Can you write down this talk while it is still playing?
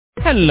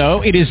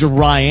Hello, it is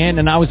Ryan,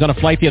 and I was on a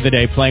flight the other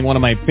day playing one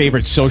of my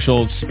favorite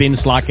social spin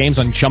slot games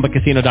on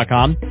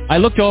ChumbaCasino.com. I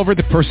looked over at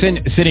the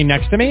person sitting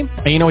next to me,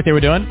 and you know what they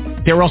were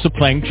doing? They were also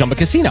playing Chumba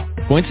Casino.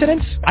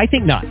 Coincidence? I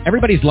think not.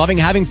 Everybody's loving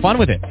having fun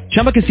with it.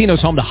 Chumba Casino is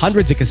home to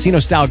hundreds of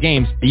casino-style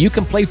games that you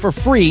can play for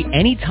free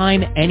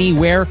anytime,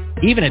 anywhere,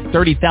 even at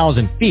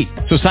 30,000 feet.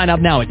 So sign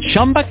up now at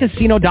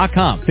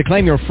ChumbaCasino.com to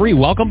claim your free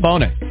welcome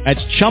bonus. That's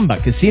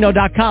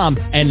ChumbaCasino.com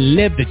and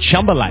live the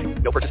Chumba life.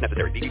 No purchase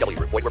necessary. VGW.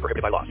 Void where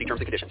prohibited by law. See terms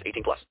and conditions.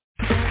 18 plus.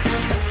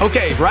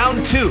 Okay,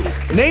 round two.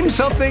 Name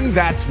something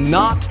that's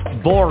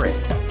not boring.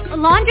 A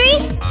laundry?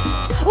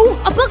 Ooh,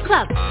 a book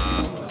club.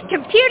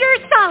 Computer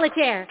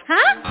solitaire,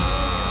 huh?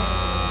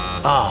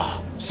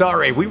 Ah,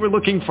 sorry. We were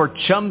looking for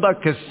Chumba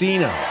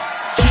Casino.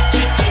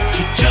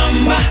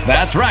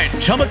 That's right.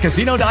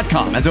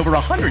 ChumbaCasino.com has over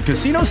 100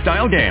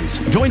 casino-style games.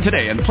 Join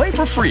today and play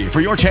for free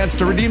for your chance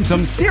to redeem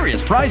some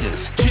serious prizes.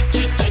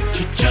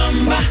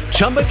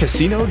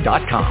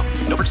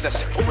 ChumbaCasino.com. No purchase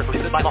necessary. Void where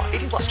prohibited by law.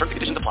 18 plus. Terms and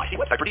conditions apply. See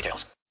website for details.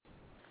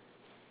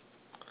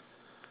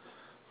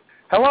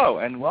 Hello,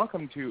 and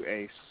welcome to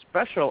a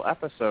special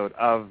episode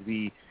of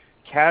the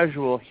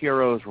Casual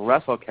Heroes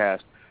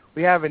WrestleCast.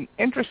 We have an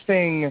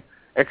interesting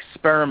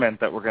experiment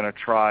that we're going to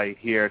try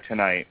here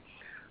tonight.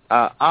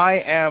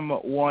 I am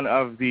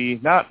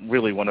not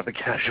really one of the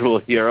casual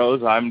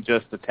heroes. I'm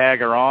just a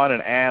tagger on,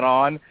 an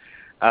add-on,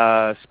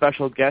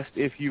 special guest,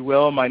 if you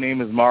will. My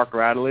name is Mark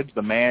Radulich,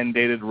 the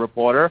mandated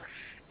reporter.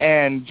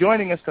 And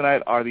joining us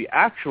tonight are the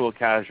actual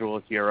casual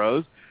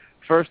heroes.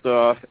 First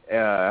off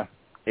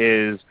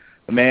is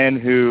the man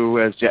who,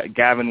 as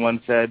Gavin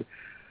once said,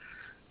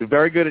 is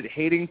very good at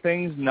hating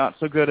things, not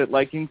so good at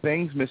liking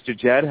things. Mr.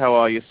 Jed, how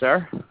are you,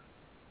 sir?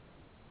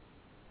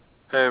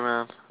 Hey,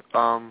 man.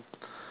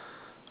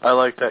 I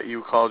like that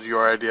you called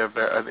your idea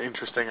an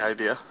interesting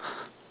idea.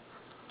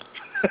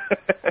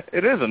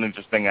 It is an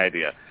interesting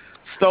idea.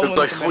 It's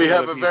like we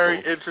have a very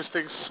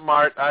interesting,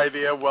 smart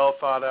idea, well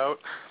thought out.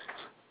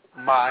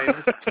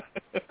 Mine.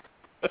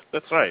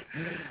 That's right.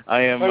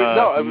 I am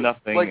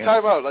nothing. Like,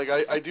 time out. Like,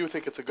 I do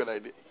think it's a good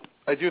idea.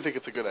 I do think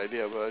it's a good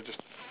idea, but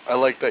I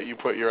like that you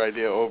put your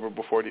idea over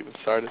before it even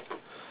started.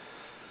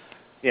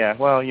 Yeah,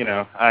 well, you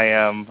know, I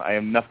am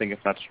nothing if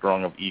not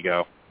strong of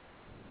ego.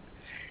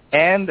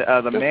 And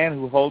the man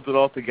who holds it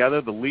all together,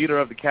 the leader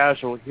of the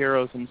casual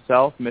heroes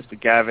himself, Mr.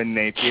 Gavin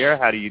Napier.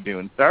 How are you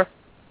doing, sir?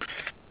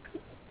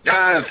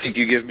 I think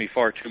you give me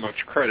far too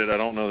much credit. I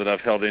don't know that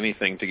I've held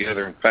anything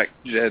together. In fact,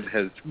 Jed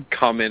has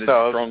commented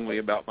strongly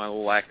about my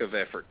lack of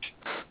effort.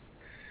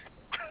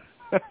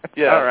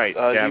 Yeah, all right,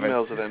 Gavin.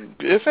 Emails it in.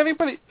 If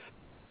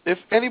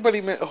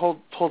anybody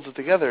holds it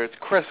together, it's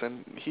Chris,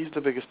 and he's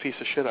the biggest piece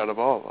of shit out of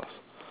all of us.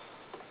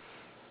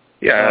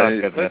 Yeah,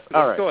 let's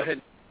right. Go ahead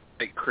and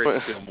make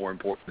Chris feel more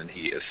important than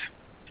he is.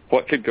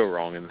 What could go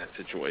wrong in that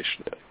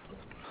situation?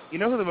 You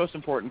know who the most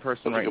important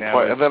person right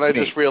now is? And then I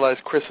just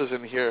realized Chris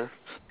isn't here.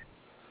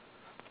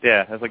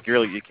 Yeah, it's like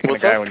you kill a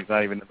guy when he's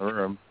not even in the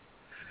room.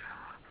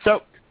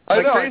 So,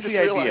 I know, crazy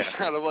I just idea.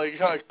 Kind of like,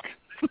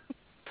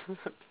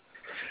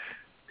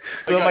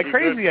 so my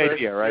crazy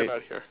idea, right?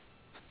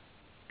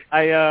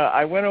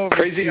 I went over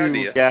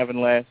to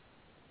Gavin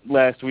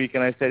last week,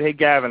 and I said, hey,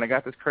 Gavin, I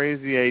got this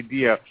crazy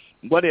idea.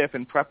 What if,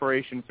 in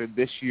preparation for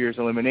this year's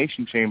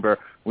Elimination Chamber,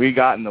 we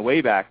got in the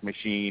Wayback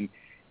Machine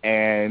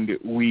and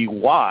we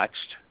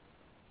watched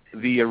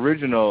the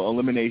original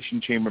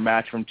Elimination Chamber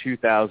match from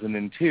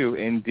 2002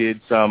 and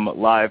did some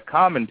live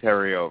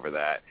commentary over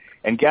that?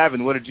 And,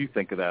 Gavin, what did you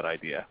think of that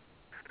idea?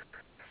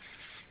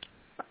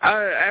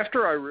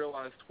 After I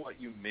realized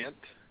what you meant,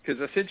 because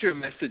I sent you a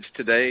message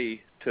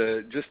today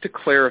to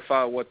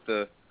clarify what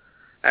the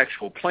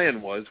actual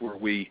plan was. Were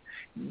we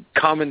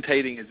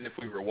commentating as if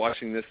we were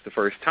watching this the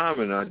first time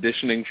and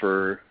auditioning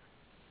for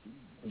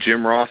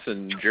Jim Ross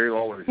and Jerry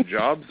Lawler's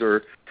jobs,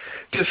 or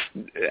just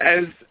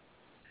as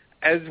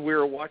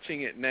we're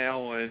watching it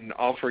now and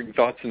offering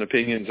thoughts and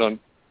opinions on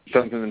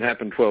something that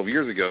happened 12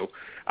 years ago?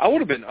 I would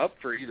have been up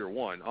for either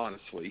one,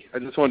 honestly. I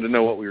just wanted to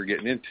know what we were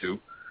getting into.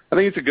 I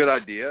think it's a good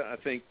idea. I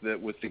think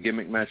that with the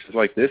gimmick matches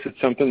like this,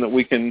 it's something that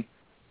we can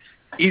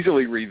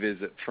easily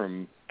revisit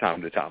from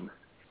time to time.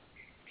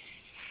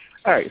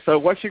 All right, so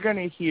what you're going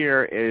to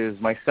hear is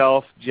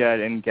myself, Jed,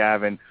 and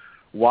Gavin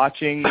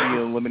watching the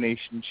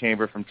Elimination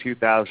Chamber from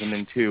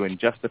 2002 in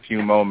just a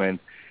few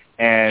moments,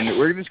 and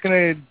we're just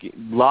going to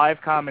live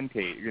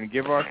commentate. You're going to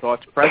give our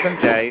thoughts present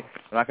day.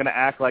 We're not going to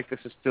act like this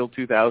is still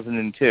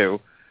 2002,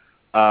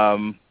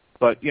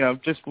 but, you know,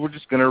 we're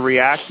just going to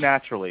react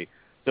naturally.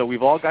 So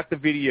we've all got the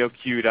video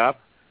queued up.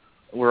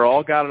 We're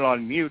all got it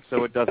on mute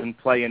so it doesn't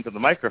play into the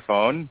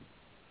microphone.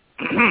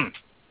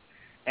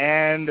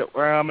 And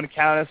I'm going to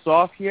count us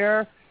off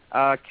here.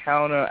 We're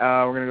going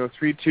to go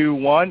 3, 2,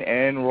 1,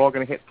 and we're all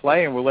going to hit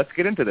play, and let's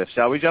get into this,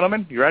 shall we,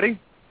 gentlemen? You ready?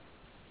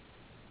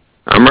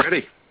 I'm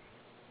ready.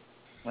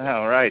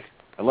 All right.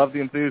 I love the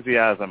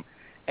enthusiasm.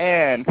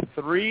 And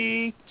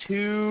 3,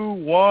 2,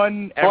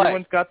 1.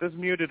 Everyone's got this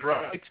muted,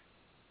 right?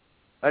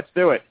 Let's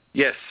do it.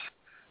 Yes.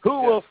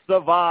 Who will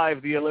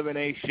survive the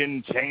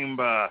Elimination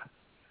Chamber?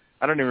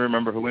 I don't even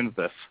remember who wins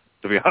this.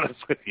 to be honest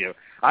with you.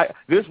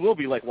 This will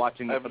be like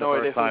watching it for the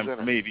first time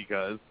for me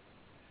because,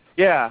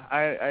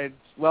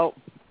 well,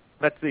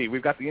 let's see.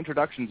 We've got the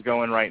introductions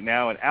going right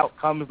now, and out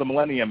comes the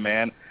Millennium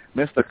Man,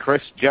 Mr.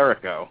 Chris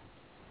Jericho.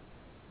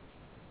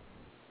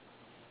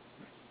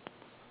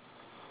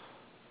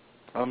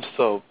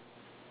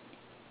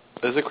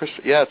 Is it Chris?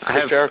 Yeah, it's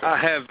Chris Jericho.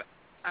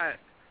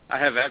 I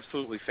have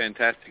absolutely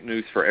fantastic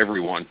news for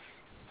everyone.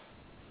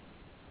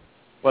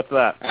 What's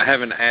that? I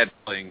have an ad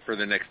playing for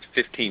the next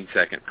 15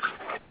 seconds.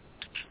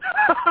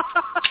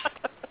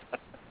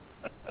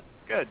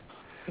 Good.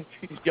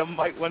 You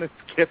might want to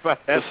skip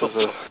ahead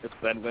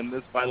when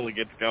this finally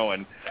gets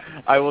going.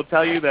 I will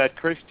tell you that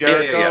Chris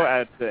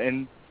Jericho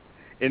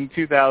in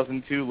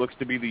 2002 looks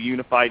to be the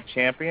unified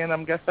champion.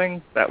 I'm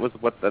guessing that was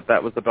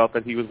the belt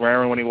that he was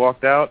wearing when he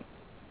walked out.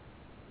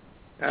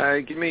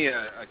 Give me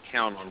a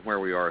count on where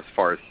we are as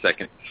far as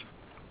seconds.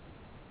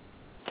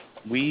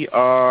 We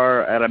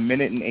are at 1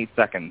 minute and 8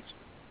 seconds.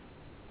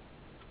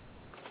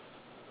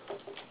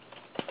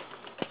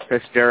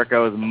 Chris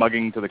Jericho is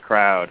mugging to the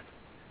crowd.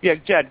 Yeah,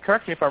 Jed,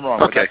 correct me if I'm wrong,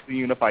 but that's the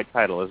unified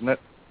title, isn't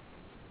it?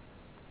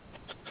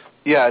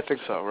 Yeah, I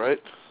think so, right?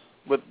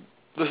 But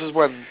this is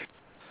when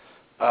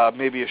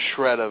maybe a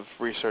shred of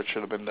research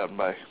should have been done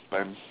by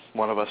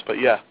one of us, but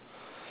yeah.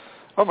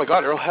 Oh my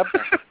God, Earl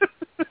Hebner.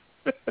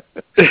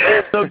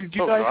 So did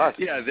you guys? God.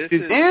 Yeah,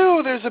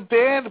 Ew, there's a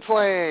band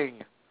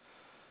playing.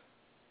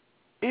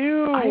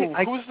 Ew,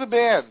 who's the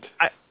band?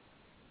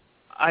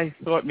 I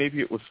thought maybe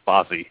it was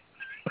Fozzy.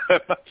 I'm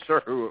not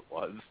sure who it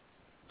was.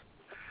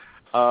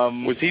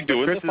 Was he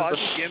doing the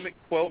Fozzy gimmick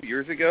 12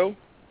 years ago?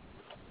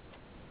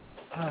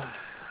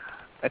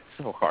 That's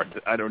so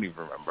hard. I don't even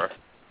remember.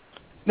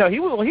 No, he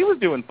was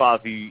doing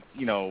Fozzy,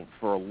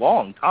 for a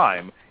long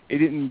time. It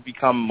didn't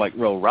become like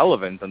real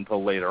relevant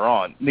until later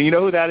on. Now, you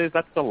know who that is?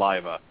 That's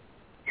Saliva.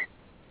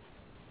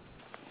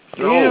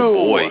 Oh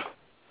boy.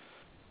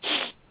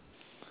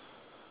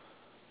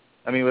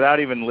 I mean, without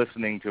even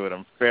listening to it,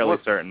 I'm fairly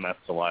certain that's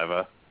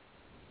Saliva.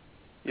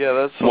 Yeah,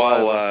 that's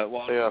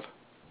Saliva.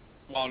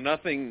 While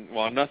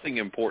nothing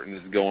important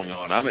is going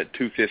on, I'm at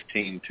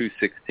 215,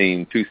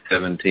 216,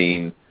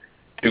 217,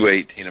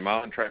 218. Am I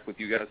on track with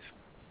you guys?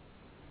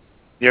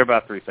 You're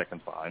about 3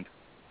 seconds behind.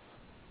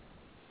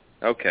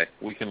 Okay,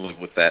 we can live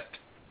with that.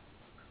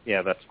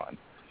 Yeah, that's fine.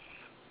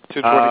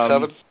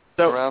 227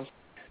 around.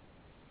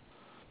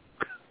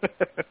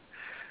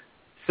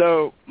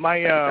 So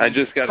my I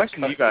just got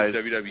question to you guys.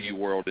 WWE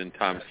World in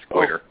Times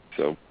Square.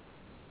 So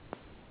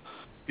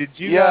did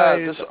you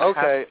guys?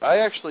 I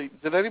actually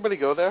did. Anybody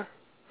go there?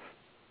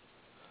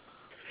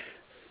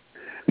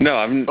 No,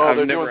 I've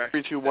they're never. Doing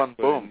 3, 2, 1,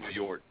 boom. New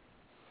York.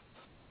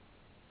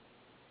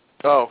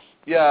 Oh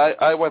yeah,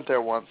 I went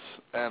there once,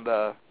 and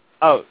I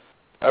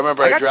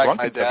remember I dragged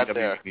my dad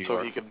there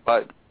so he could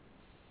buy.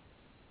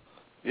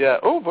 Yeah.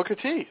 Oh, Booker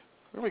T.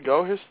 There we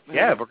go. Here's a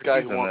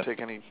guy who won't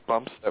take any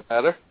bumps that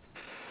matter.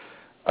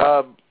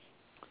 I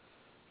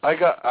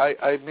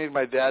made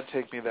my dad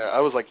take me there. I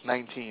was like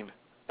 19,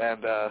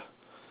 and the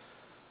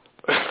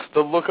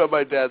look on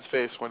my dad's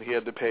face when he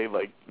had to pay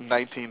like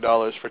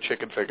 $19 for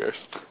chicken fingers,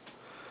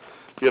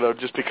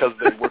 just because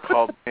they were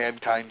called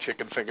Mankind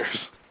chicken fingers.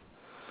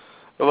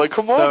 I'm like,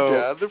 come on,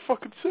 Dad, they're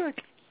fucking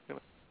sick.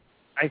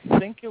 I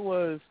think it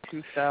was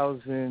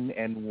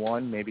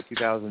 2001, maybe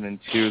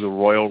 2002, the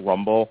Royal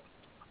Rumble.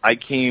 I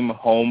came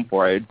home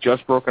I had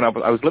just broken up.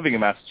 I was living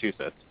in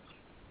Massachusetts.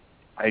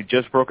 I had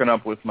just broken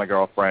up with my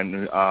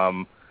girlfriend.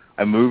 I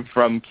moved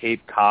from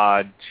Cape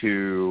Cod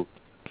to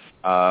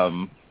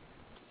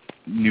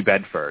New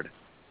Bedford,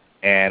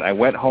 and I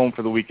went home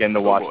for the weekend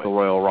to watch the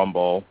Royal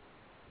Rumble.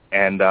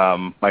 And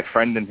my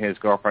friend and his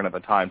girlfriend at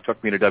the time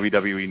took me to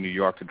WWE New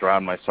York to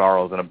drown my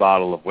sorrows in a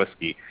bottle of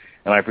whiskey,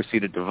 and I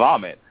proceeded to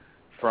vomit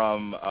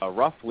from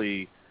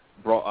roughly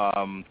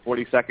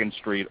 42nd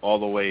Street all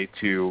the way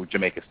to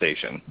Jamaica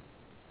Station.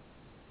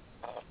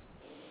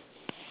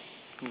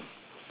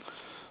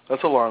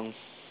 That's a long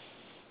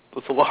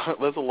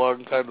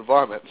time to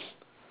vomit.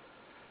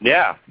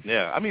 Yeah.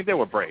 I mean, there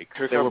were breaks.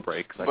 There were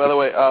breaks. By the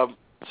way,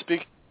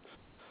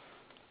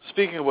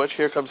 speaking of which,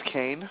 here comes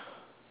Kane.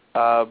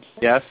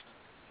 Yes.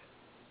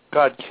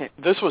 God,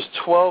 this was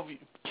 12.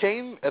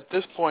 Kane at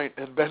this point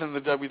had been in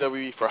the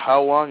WWE for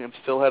how long, and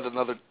still had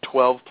another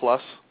 12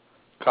 plus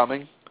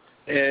coming.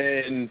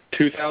 In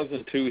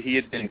 2002, he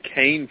had been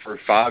Kane for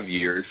 5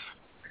 years,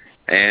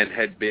 and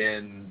had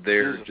been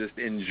there just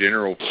in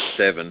general for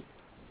 7.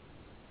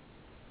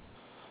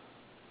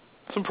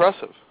 It's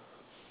impressive.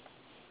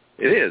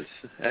 It is,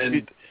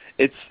 and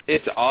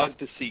it's odd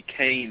to see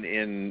Kane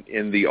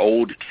in the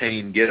old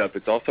Kane getup.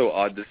 It's also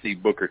odd to see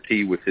Booker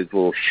T with his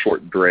little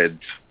short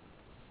dreads.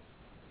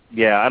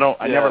 Yeah,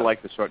 I never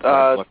liked the short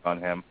dreads look on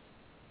him.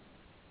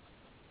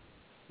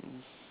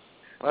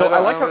 So I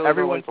like how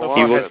everyone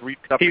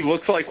he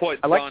looks like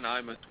what Don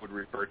Imus would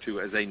refer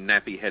to as a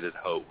nappy-headed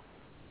hoe.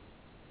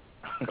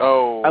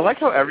 Oh, I like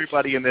how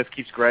everybody in this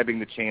keeps grabbing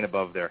the chain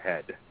above their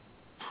head.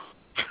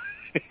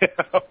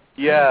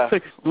 Yeah.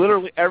 Like,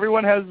 literally,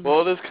 everyone has.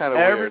 Well, it is kind of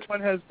weird.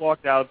 Everyone has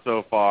walked out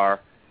so far,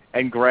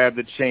 and grab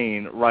the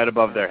chain right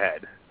above their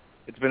head.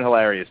 It's been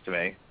hilarious to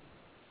me.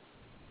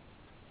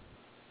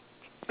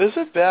 Is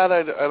it bad?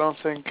 I don't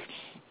think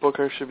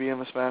Booker should be in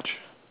this match.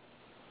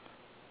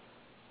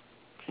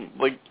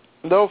 Like,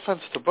 no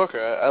offense to Booker.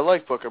 I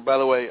like Booker. By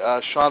the way,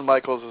 Shawn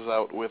Michaels is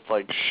out with,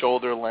 like,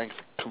 shoulder-length,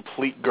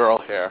 complete girl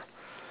hair.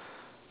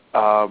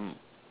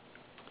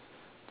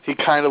 He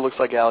kind of looks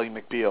like Ally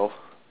McBeal.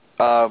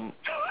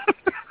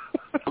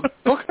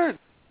 Booker,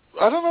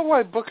 I don't know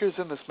why Booker's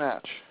in this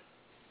match.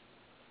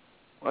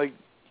 Like,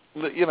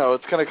 you know,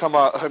 it's going to come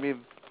out. I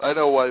mean, I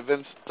know why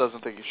Vince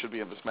doesn't think he should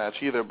be in this match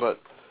either, but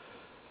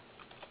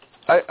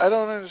I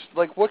don't understand.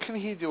 Like, what can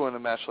he do in a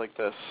match like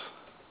this?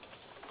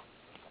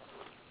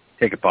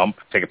 Take a bump,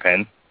 take a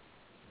pin.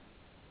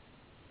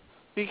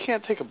 He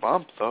can't take a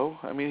bump, though.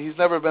 I mean, he's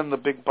never been the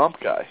big bump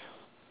guy.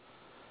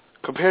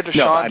 Compared to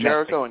Shawn,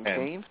 Jericho, and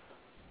Kane?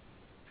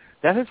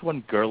 That is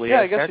one girly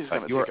I guess he's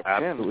going to take a pin. You are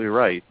absolutely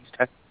right.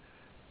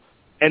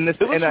 And this,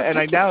 and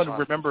I now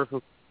remember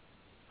who.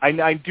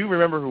 I do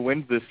remember who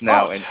wins this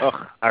now, and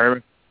I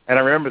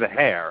remember the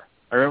hair.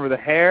 I remember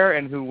the hair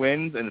and who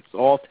wins, and it's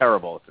all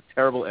terrible. It's a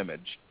terrible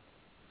image.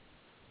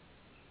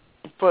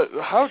 But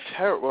how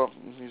terrible? Well,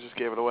 you just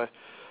gave it away.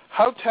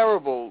 How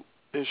terrible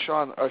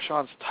are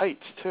Shawn's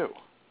tights too?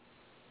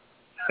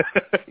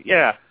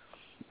 Yeah,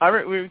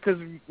 because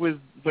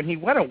when he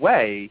went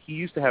away, he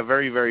used to have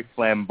very, very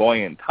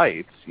flamboyant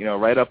tights. You know,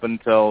 right up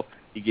until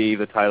he gave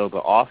the title to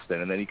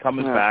Austin, and then he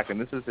comes back, and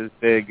this is his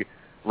big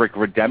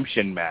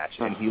redemption match,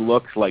 and he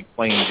looks like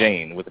Plain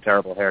Jane with a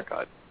terrible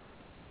haircut.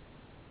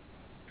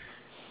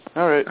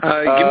 All right. Give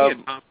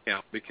me a time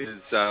count,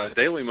 because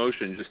Daily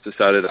Motion just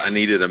decided I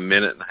needed a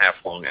 1.5-minute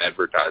long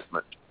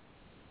advertisement.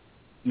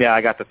 Yeah,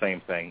 I got the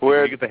same thing.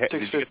 Did you get the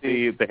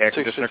hair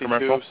conditioner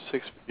commercial?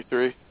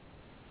 6:53.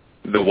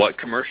 The what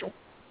commercial?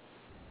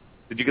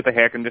 Did you get the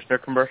hair conditioner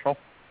commercial?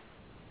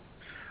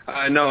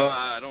 No,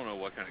 I don't know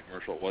what kind of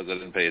commercial it was. I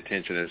didn't pay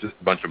attention. It's just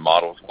a bunch of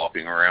models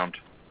walking around.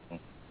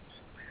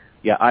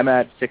 Yeah, I'm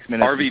at 6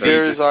 minutes.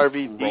 There's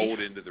RVD. Rolled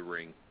into the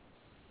ring.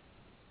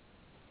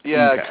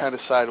 Yeah, kind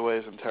of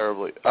sideways and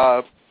terribly.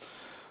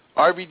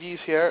 RVD's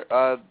here.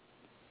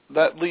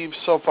 That leaves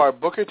so far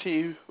Booker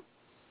T,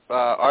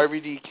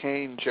 RVD,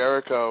 Kane,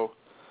 Jericho,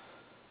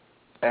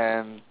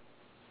 and,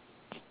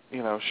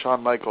 you know,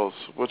 Shawn Michaels,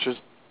 which is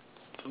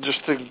just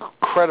an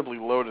incredibly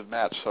loaded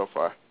match so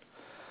far.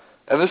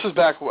 And this is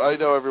back, I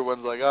know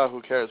everyone's like, oh,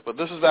 who cares? But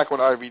this is back when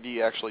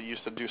RVD actually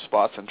used to do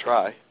spots and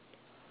try.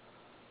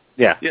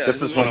 Yeah, this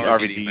is when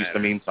RVD used to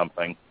mean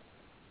something.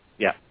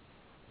 Yeah.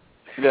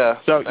 Yeah.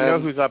 So, you know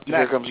who's up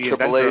next? Here comes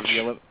Triple H.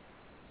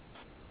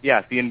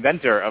 The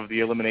inventor of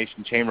the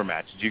Elimination Chamber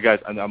match. Did you guys,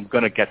 I'm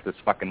going to get this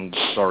fucking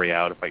story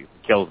out if it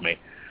kills me.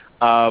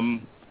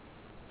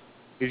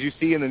 Did you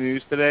see in the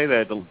news today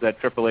that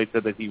Triple H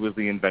said that he was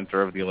the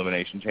inventor of the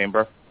Elimination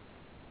Chamber?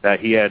 That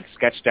he had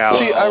sketched out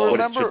what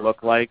it should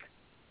look like?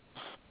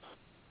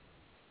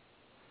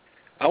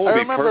 I will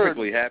be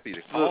perfectly happy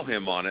to call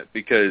him on it,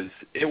 because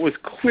it was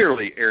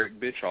clearly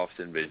Eric Bischoff's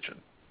invention.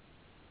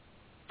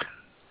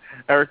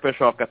 Eric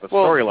Bischoff got the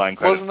storyline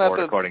credit for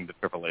it, according to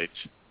Triple H.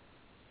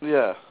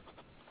 Yeah.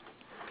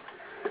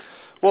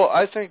 Well,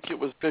 I think it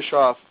was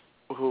Bischoff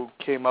who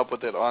came up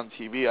with it on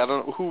TV. I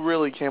don't know who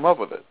really came up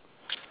with it.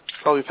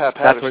 Probably Pat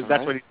Patterson.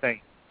 That's what he's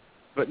saying.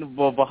 But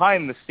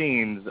behind the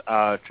scenes,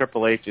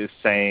 Triple H is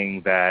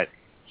saying that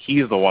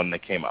he's the one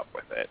that came up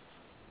with it.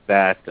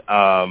 That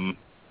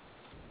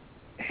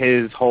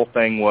his whole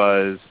thing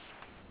was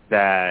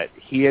that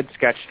he had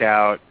sketched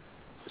out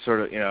sort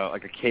of, you know,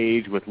 like a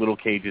cage with little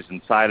cages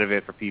inside of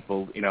it for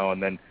people, you know,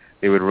 and then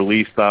they would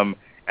release them,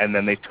 and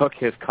then they took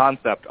his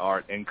concept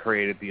art and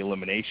created the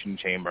Elimination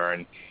Chamber.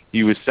 And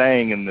he was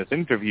saying in this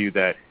interview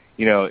that,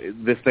 you know,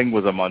 this thing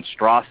was a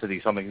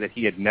monstrosity, something that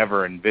he had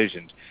never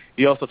envisioned.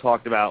 He also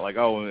talked about, like,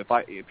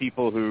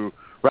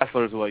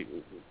 wrestlers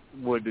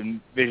would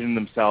envision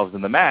themselves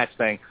in the match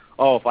saying,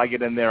 oh, if I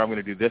get in there, I'm going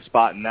to do this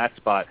spot and that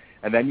spot,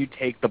 and then you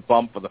take the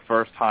bump for the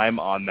first time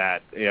on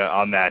that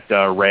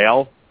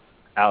rail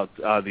out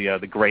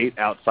the grate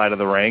outside of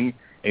the ring,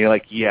 and you're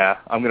like, yeah,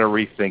 I'm going to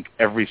rethink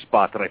every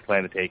spot that I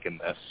plan to take in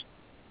this.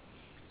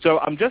 So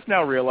I'm just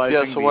now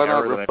realizing so why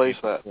not replace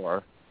that?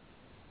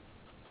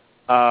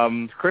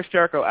 Chris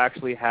Jericho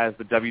actually has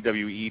the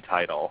WWE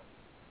title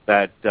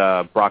that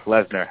Brock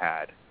Lesnar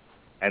had,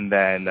 and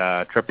then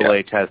Triple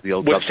H has the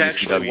old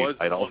WCW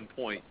title. At one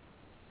point.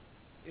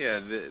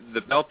 Yeah,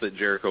 the belt that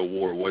Jericho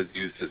wore was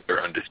used as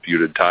their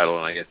undisputed title,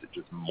 and I guess it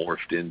just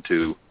morphed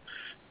into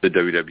the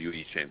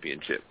WWE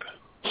Championship.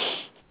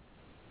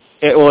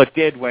 It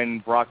did when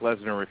Brock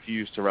Lesnar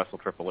refused to wrestle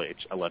Triple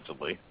H,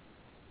 allegedly.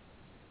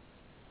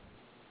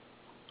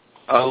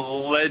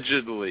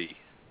 Allegedly.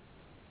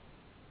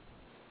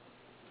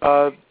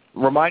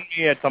 Remind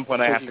me at some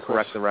point I have to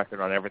correct the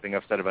record on everything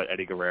I've said about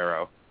Eddie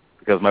Guerrero,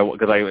 because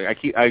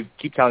I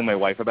keep telling my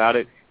wife about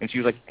it, and she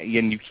was like,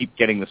 "Ian, you keep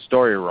getting the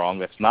story wrong.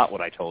 That's not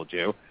what I told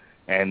you."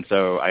 And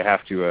so I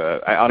have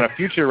to on a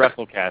future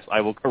WrestleCast,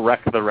 I will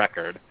correct the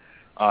record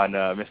on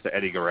Mr.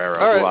 Eddie Guerrero.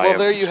 All right,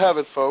 there you have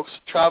it, folks.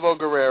 Chavo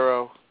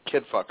Guerrero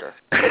kid fucker.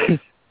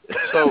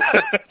 So,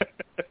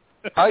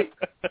 all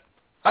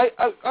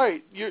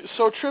right.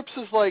 So Trips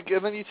is like,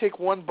 and then you take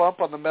one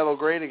bump on the metal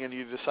grating and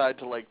you decide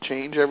to like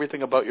change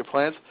everything about your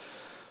plans.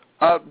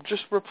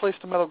 Just replace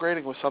the metal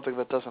grating with something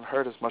that doesn't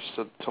hurt as much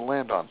to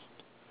land on.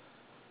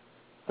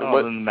 Then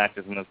the match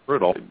isn't as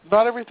brutal.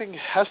 Not everything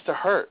has to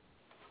hurt,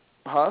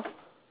 huh?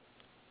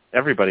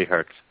 Everybody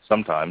hurts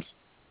sometimes.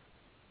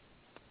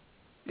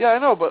 Yeah, I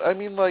know, but I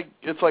mean, like,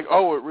 it's like,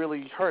 oh, it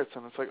really hurts,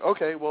 and it's like,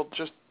 okay, well,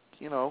 just,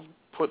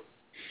 put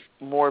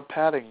more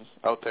padding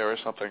out there or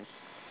something.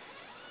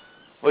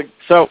 Like,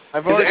 so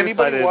is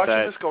anybody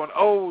watching this going,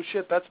 oh,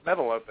 shit, that's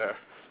metal out there?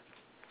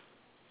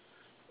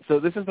 So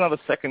this is now the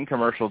second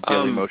commercial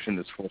Dailymotion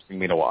that's forcing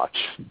me to watch.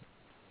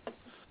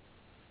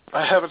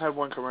 I haven't had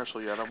one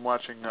commercial yet. I'm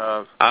watching...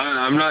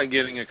 I'm not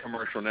getting a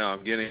commercial now.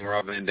 I'm getting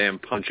Rob Van Dam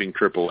punching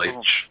Triple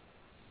H.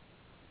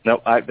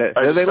 No,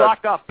 they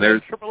locked up.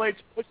 Triple H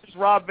pushes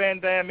Rob Van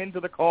Dam into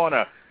the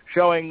corner,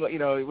 showing,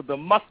 with the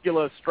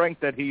muscular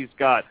strength that he's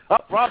got.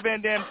 Rob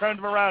Van Dam turns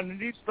him around,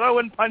 and he's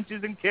throwing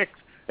punches and kicks.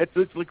 It's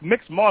like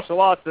mixed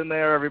martial arts in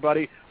there,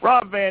 everybody.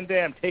 Rob Van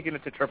Dam taking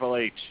it to Triple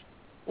H.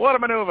 What a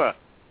maneuver.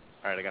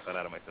 All right, I got that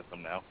out of my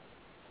system now.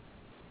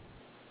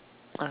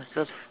 All right,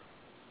 good.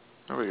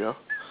 There we go.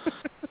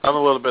 I'm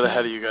a little bit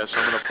ahead of you guys, so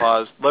I'm going to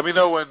pause. Let me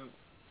know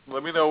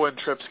when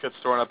Trips gets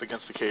thrown up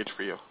against the cage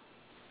for you.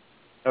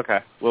 Okay,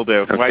 will do.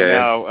 Okay. Right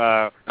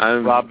now,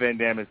 Rob Van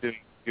Dam is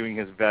doing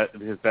his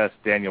best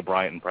Daniel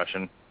Bryan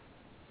impression.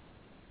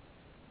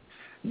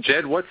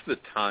 Jed, what's the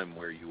time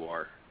where you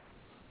are?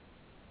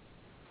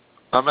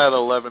 I'm at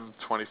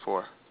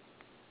 11:24.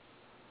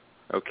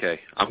 Okay,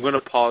 I'm going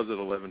to pause at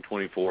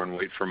 11:24 and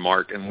wait for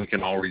Mark, and we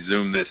can all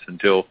resume this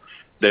until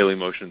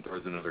Dailymotion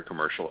throws another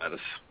commercial at us.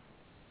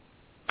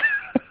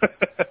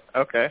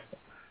 Okay.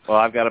 Well,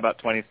 I've got about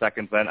 20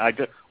 seconds then.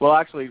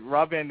 Actually,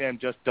 Rob Van Dam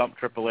just dumped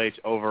Triple H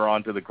over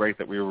onto the grate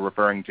that we were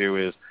referring to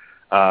is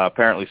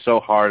apparently so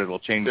hard it'll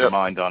change your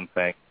mind on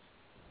thing.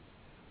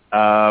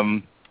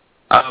 Rob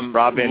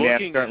Van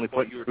Dam currently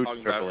put Triple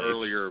H.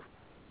 Earlier.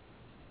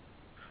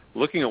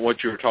 Looking at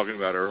what you were talking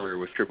about earlier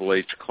with Triple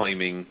H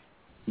claiming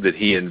that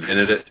he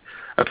invented it,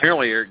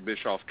 apparently Eric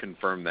Bischoff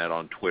confirmed that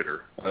on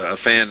Twitter. A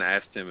fan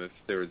asked him if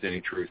there was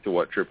any truth to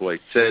what Triple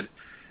H said,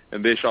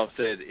 and Bischoff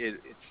said it's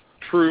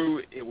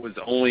true. It was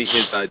only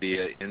his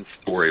idea in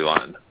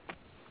storyline.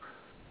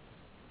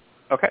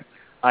 Okay.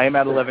 I am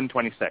at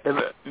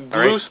 11:26.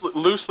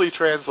 Loosely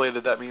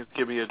translated, that means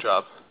give me a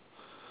job.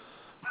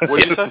 What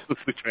did you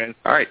say?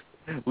 All right.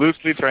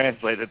 Loosely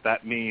translated,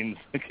 that means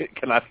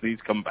can I please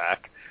come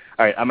back?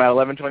 All right, I'm at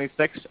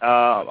 11:26.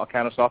 I'll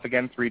count us off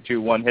again. 3,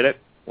 2, 1, hit it.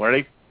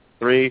 Ready?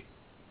 3,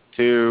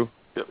 2,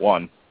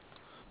 1.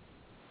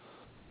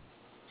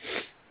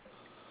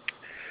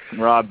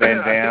 Rob Van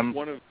Dam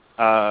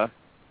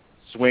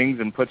swings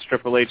and puts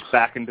Triple H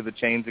back into the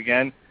chains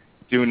again,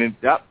 doing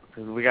it up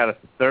because we got a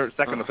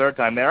third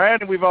time there,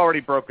 and we've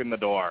already broken the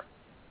door.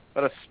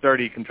 What a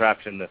sturdy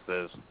contraption this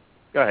is.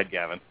 Go ahead,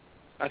 Gavin.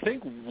 I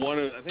think one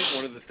of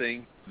the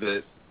things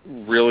that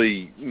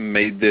really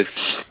made this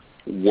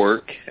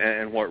work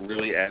and what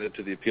really added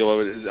to the appeal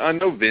of it is I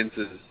know Vince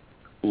is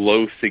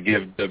loath to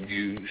give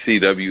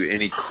WCW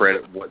any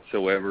credit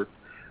whatsoever,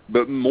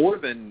 but more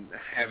than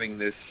having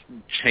this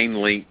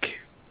chain link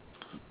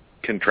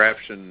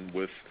contraption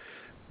with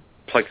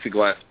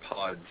plexiglass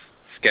pods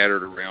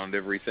scattered around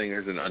everything,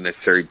 there's an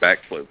unnecessary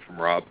backflip from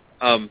Rob.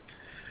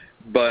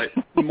 But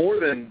more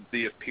than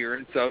the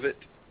appearance of it,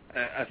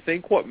 I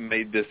think what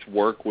made this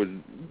work was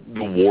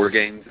the War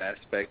Games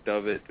aspect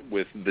of it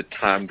with the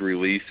timed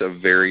release of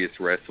various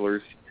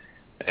wrestlers.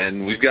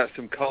 And we've got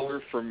some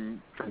color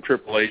from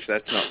Triple H.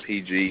 That's not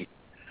PG.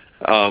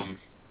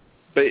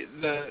 But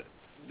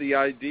the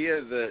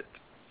idea that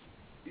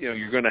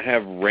you're going to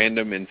have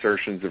random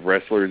insertions of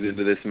wrestlers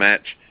into this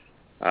match,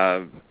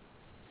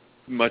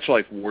 much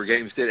like War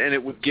Games did, and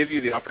it would give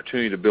you the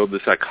opportunity to build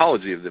the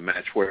psychology of the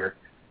match where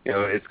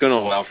it's going to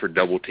allow for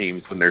double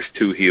teams when there's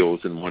two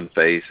heels and one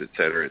face, et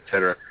cetera, et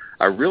cetera.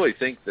 I really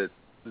think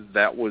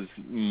that was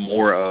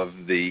more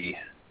of the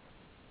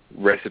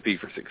recipe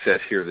for success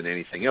here than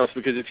anything else,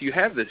 because if you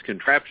have this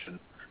contraption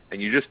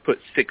and you just put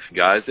 6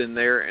 guys in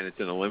there and it's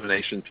an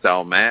elimination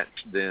style match,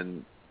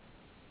 then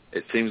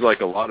it seems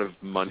like a lot of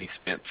money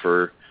spent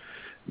for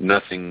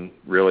nothing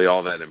really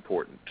all that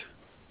important.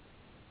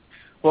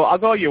 Well, I'll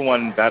go you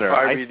one better.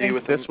 RVD I think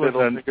with this was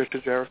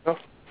to Jericho.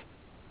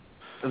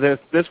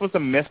 This was a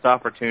missed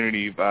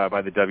opportunity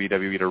by the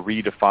WWE to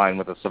redefine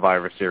what the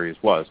Survivor Series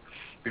was,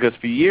 because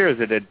for years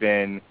it had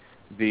been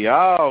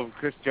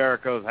Chris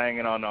Jericho's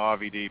hanging on to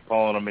RVD,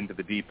 pulling him into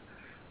the deep.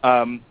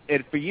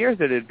 For years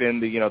it had been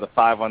the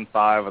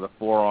 5-on-5 or the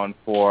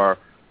 4-on-4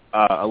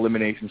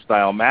 elimination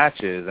style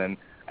matches, and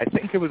I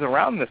think it was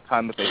around this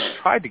time that they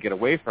tried to get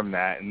away from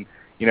that, and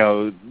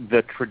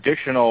the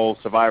traditional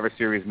Survivor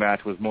Series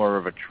match was more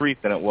of a treat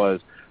than it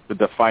was the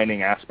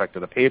defining aspect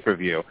of the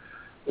pay-per-view.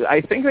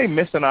 I think they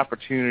missed an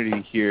opportunity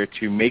here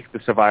to make the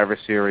Survivor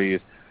Series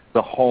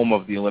the home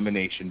of the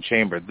Elimination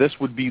Chamber. This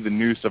would be the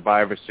new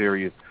Survivor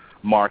Series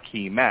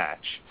marquee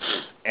match.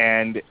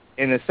 And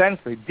in a sense,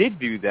 they did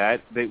do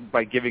that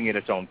by giving it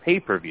its own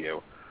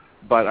pay-per-view.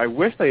 But I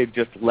wish they had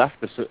just left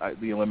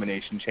the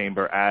Elimination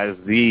Chamber as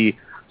the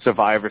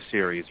Survivor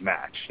Series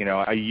match. You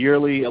know, a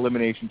yearly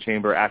Elimination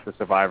Chamber at the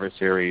Survivor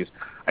Series,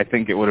 I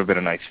think it would have been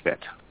a nice fit.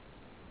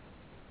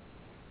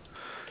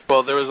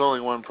 Well, there was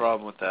only one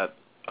problem with that.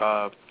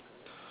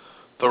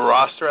 The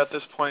roster at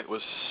this point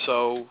was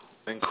so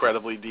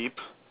incredibly deep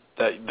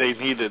that they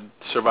needed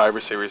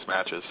Survivor Series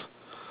matches.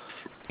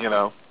 You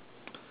know,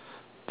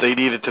 they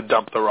needed to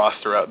dump the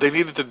roster out. They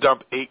needed to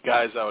dump 8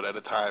 guys out at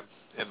a time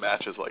in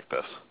matches like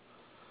this.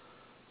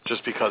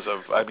 Just because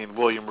of, I mean,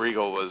 William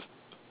Regal was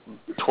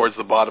towards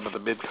the bottom of the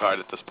mid-card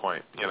at this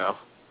point, you know.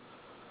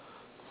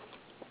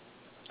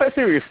 I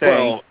see what you're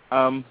saying.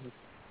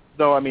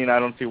 Though, I mean, I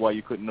don't see why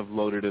you couldn't have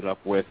loaded it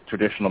up with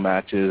traditional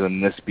matches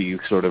and this be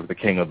sort of the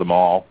king of them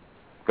all.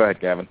 Go ahead,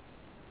 Gavin.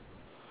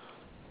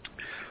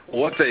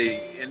 What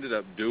they ended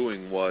up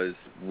doing was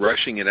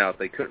rushing it out.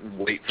 They couldn't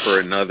wait for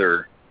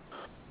another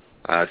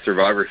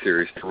Survivor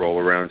Series to roll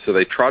around, so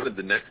they trotted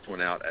the next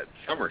one out at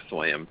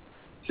SummerSlam.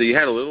 So you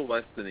had a little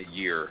less than a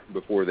year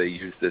before they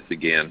used this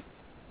again.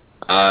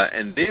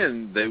 And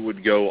then they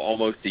would go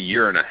almost a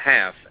year and a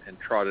half and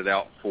trot it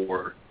out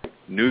for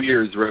New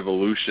Year's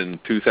Revolution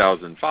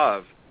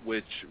 2005,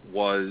 which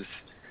was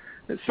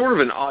sort of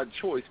an odd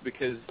choice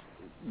because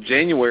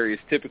January is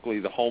typically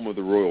the home of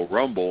the Royal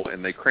Rumble,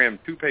 and they crammed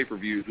 2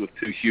 pay-per-views with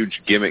 2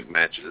 huge gimmick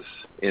matches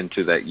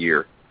into that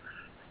year.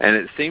 And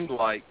it seemed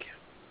like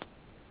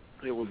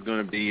it was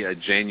going to be a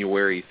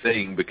January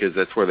thing because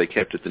that's where they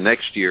kept it the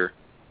next year.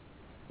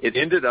 It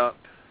ended up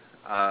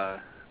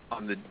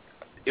on the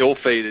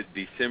ill-fated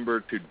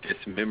December to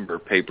Dismember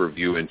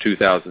pay-per-view in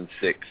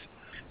 2006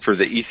 for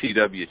the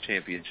ECW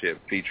Championship,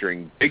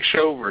 featuring Big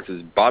Show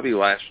versus Bobby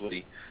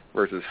Lashley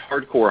versus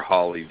Hardcore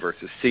Holly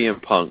versus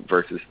CM Punk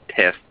versus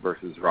Test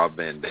versus Rob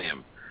Van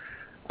Dam.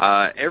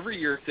 Every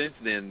year since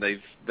then,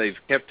 they've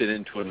kept it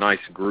into a nice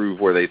groove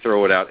where they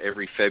throw it out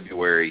every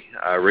February.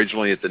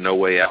 Originally at the No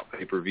Way Out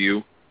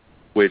pay-per-view,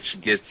 which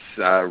gets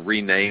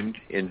renamed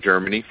in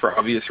Germany for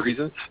obvious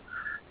reasons.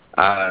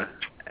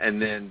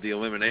 And then the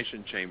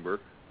Elimination Chamber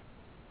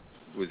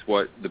was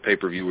what the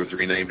pay-per-view was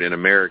renamed in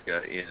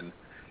America in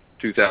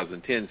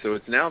 2010. So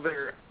it's now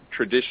their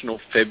traditional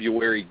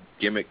February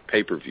gimmick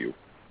pay-per-view.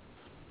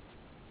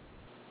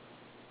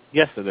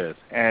 Yes, it is.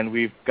 And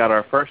we've got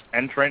our first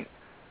entrant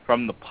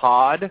from the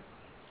pod.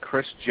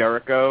 Chris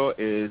Jericho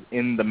is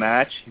in the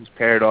match. He's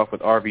paired off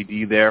with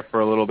RVD there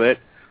for a little bit.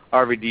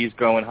 RVD's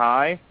going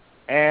high.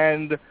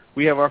 And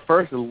we have our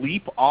first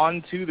leap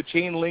onto the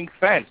chain link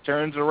fence.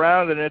 Turns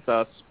around, and it's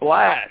a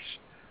splash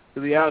to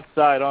the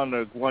outside on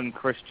the one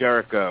Chris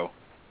Jericho.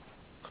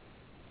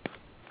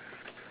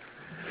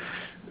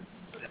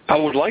 I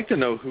would like to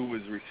know who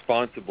was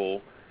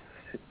responsible,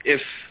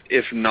 if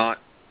not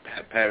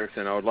Pat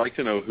Patterson. I would like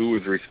to know who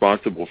was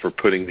responsible for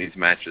putting these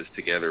matches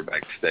together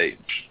backstage.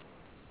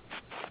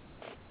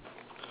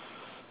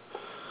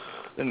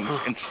 An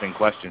interesting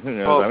question. Who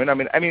knows?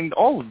 Well, I mean,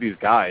 all of these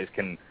guys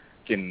can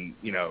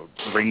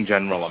ring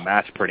general a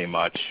match pretty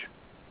much.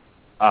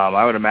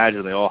 I would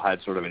imagine they all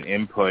had sort of an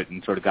input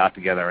and sort of got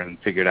together and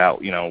figured out,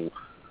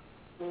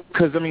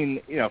 because,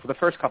 for the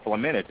first couple of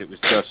minutes, it was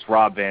just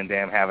Rob Van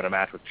Dam having a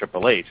match with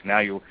Triple H.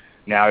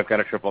 Now I've got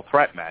a triple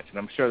threat match, and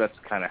I'm sure that's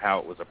kind of how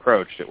it was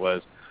approached. It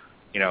was,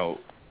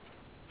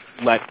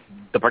 let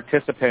the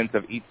participants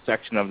of each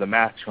section of the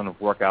match kind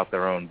of work out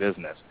their own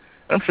business.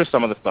 And I'm sure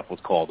some of the stuff was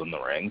called in the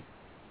ring.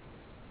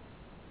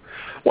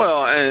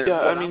 Well,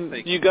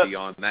 and you got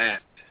beyond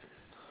that.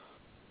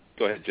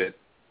 Go ahead, Jed.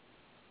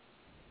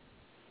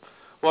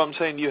 Well, I'm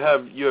saying you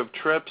have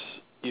Trips,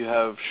 you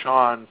have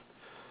Shawn,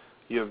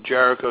 you have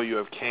Jericho, you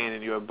have Kane,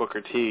 and you have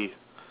Booker T.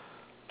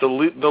 The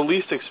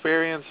least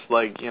experienced,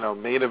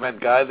 main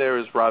event guy there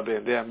is Rob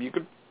Van Dam. You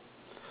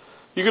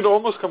could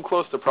almost come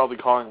close to probably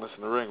calling this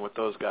in the ring with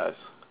those guys,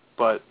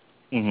 but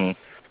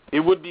it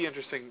would be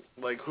interesting,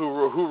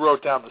 who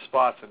wrote down the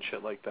spots and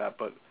shit like that.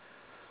 But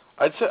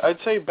I'd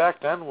say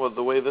back then,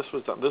 the way this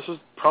was done, this was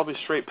probably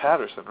straight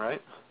Patterson,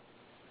 right?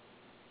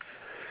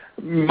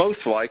 Most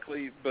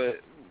likely, but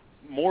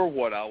more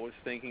what I was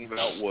thinking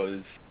about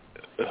was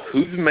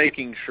who's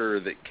making sure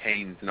that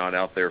Kane's not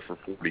out there for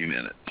 40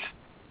 minutes?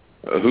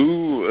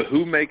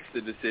 Who makes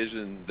the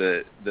decision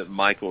that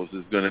Michaels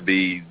is going to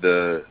be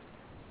the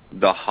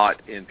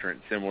hot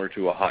entrant, similar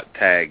to a hot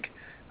tag,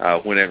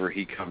 whenever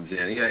he comes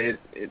in?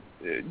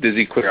 Does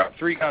he clear out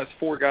 3 guys,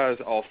 4 guys,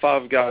 all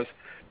 5 guys?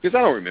 Because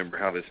I don't remember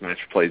how this match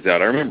plays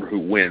out. I remember who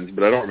wins,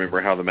 but I don't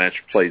remember how the match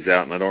plays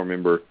out, and I don't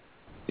remember,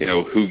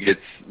 who gets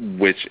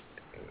which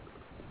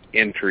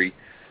entry.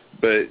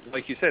 But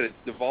like you said, it's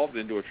devolved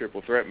into a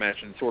triple threat match,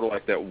 and sort of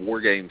like that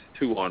War Games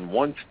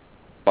 2-on-1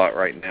 spot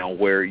right now,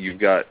 where you've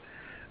got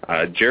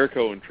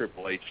Jericho and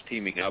Triple H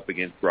teaming up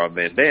against Rob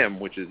Van Dam,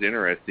 which is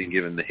interesting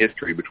given the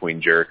history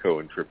between Jericho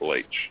and Triple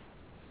H.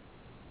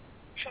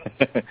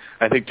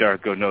 I think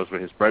Jericho knows where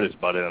his bread is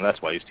buttered, and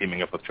that's why he's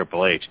teaming up with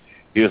Triple H.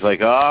 He was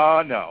like,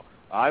 oh, no,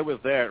 I was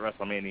there at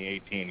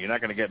WrestleMania 18. You're not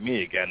going to get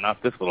me again,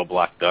 not this little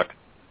black duck.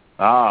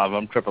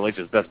 I'm Triple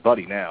H's best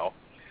buddy now.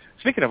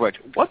 Speaking of which,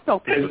 what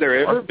belt is Has there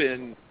ever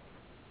been...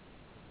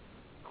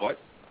 What?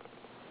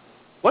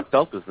 What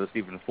belt is this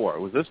even for?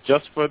 Was this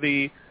just for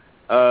the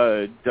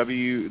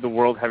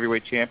World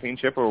Heavyweight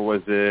Championship, or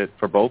was it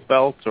for both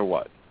belts, or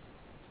what?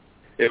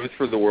 It was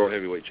for the World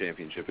Heavyweight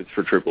Championship. It's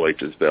for Triple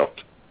H's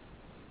belt.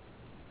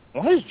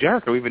 Why is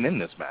Jericho even in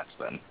this match,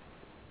 then?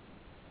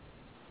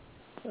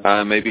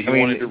 Maybe he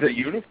wanted to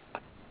reunify.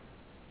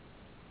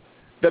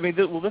 I mean,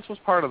 this was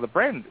part of the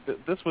brand.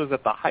 This was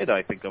at the height,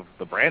 I think, of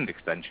the brand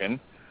extension.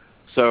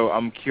 So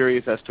I'm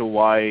curious as to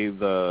why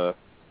the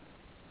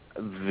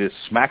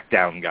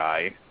SmackDown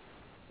guy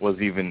was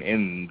even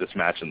in this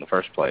match in the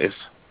first place.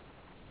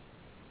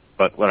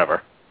 But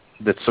whatever.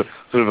 That's sort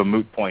of a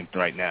moot point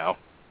right now.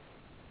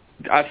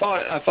 I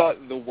thought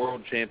the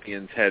world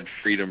champions had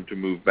freedom to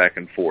move back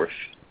and forth.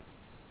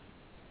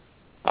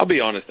 I'll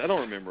be honest, I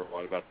don't remember a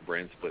lot about the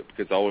brand split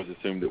because I always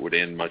assumed it would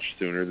end much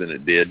sooner than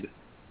it did.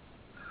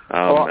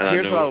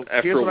 Here's what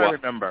I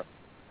remember.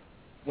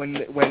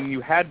 When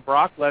you had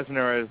Brock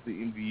Lesnar as the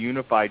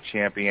unified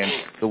champion,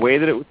 the way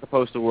that it was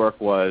supposed to work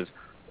was,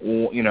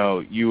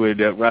 you would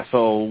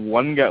wrestle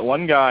one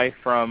guy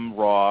from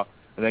Raw,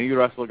 and then you'd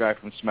wrestle a guy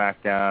from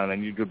SmackDown, and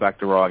then you'd go back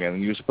to Raw again,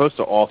 and you were supposed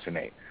to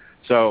alternate.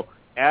 So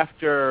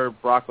after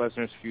Brock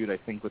Lesnar's feud, I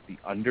think, with The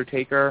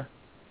Undertaker,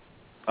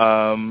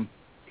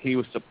 he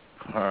was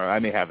I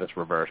may have this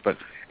reversed, but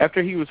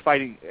after he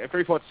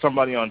fought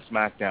somebody on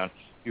SmackDown,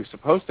 he was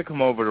supposed to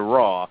come over to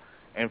Raw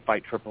and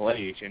fight Triple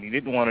H, and he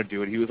didn't want to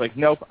do it. He was like,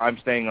 nope, I'm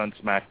staying on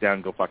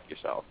SmackDown, go fuck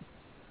yourself.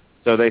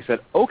 So they said,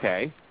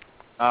 okay,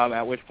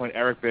 at which point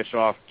Eric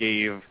Bischoff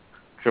gave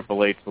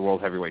Triple H the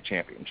World Heavyweight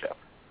Championship.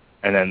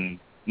 And then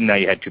now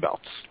you had two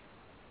belts.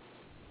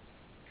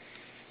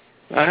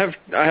 I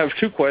have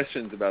two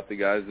questions about the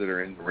guys that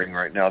are in the ring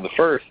right now. The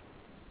first,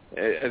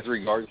 as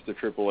regards to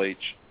Triple H,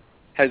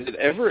 has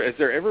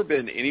there ever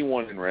been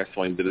anyone in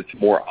wrestling that it's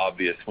more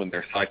obvious when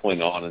they're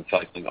cycling on and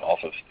cycling off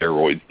of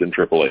steroids than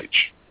Triple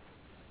H?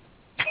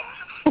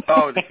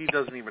 Oh, he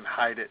doesn't even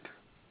hide it.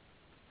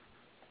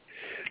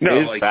 No,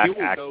 like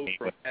he'll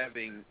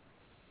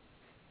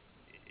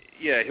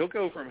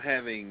go from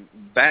having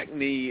back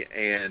knee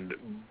and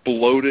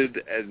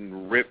bloated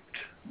and ripped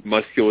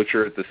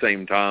musculature at the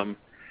same time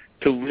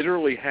to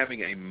literally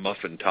having a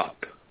muffin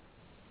top.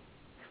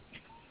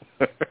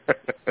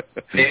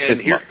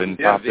 And muffin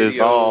top is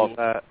all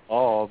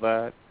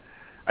that.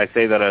 I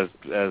say that as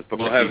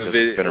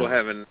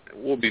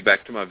we'll be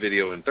back to my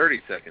video in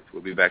 30 seconds.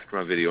 We'll be back to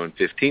my video in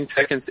 15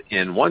 seconds,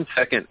 in 1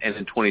 second, and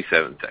in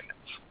 27 seconds.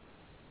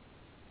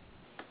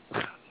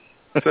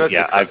 So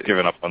yeah, I've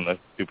given up on the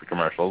stupid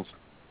commercials.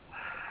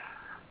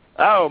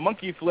 Oh,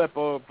 monkey flip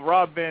of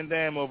Rob Van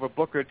Dam over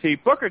Booker T.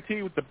 Booker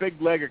T with the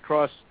big leg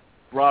across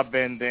Rob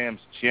Van Dam's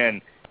chin,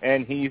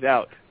 and he's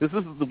out. This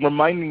is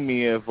reminding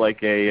me of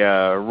like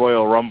a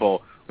Royal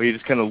Rumble where you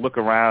just kind of look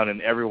around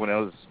and everyone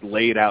else is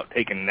laid out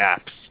taking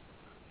naps.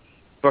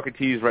 Booker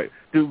T's right.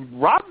 Dude,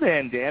 Rob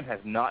Van Dam has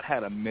not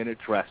had a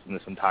minute's rest in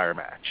this entire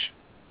match.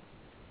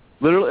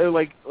 Literally,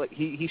 like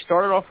he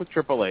started off with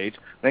Triple H,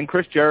 then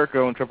Chris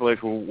Jericho and Triple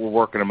H were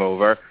working him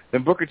over,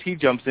 then Booker T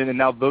jumps in, and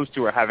now those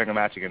two are having a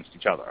match against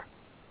each other,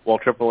 while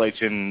Triple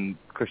H and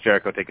Chris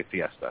Jericho take a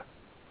siesta.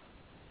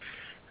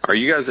 Are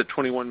you guys at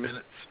 21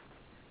 minutes?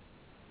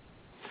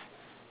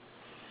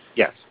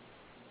 Yes.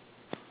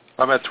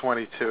 I'm at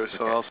 22,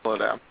 so I'll slow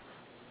down.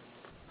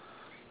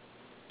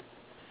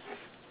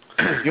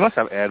 You must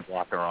have ad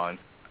blocker on,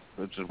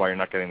 which is why you're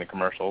not getting the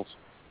commercials.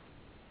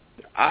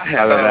 I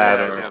have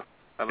that.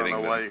 I don't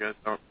know why you guys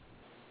don't.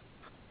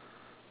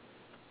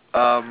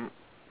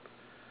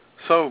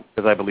 So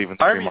because I believe in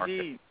the free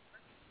market.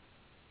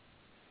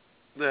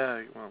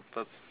 Yeah, well,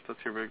 that's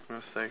your big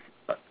mistake.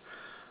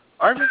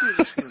 RVD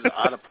just seems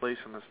out of place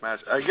in this match.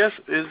 I guess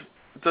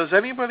did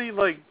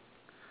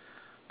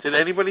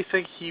anybody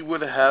think he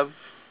would have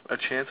a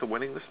chance of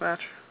winning this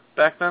match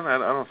back then? I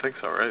don't think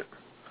so, right?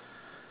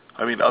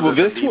 I mean, other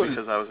than me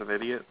because I was an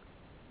idiot.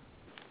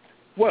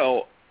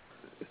 Well,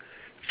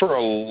 for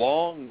a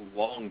long,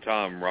 long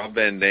time, Rob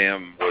Van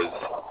Dam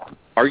was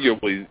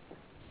arguably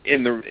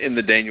in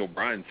the Daniel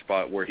Bryan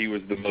spot where he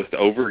was the most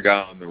over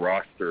guy on the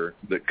roster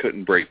that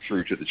couldn't break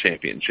through to the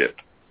championship.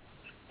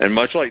 And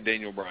much like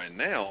Daniel Bryan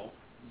now,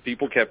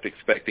 people kept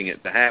expecting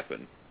it to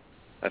happen.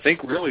 I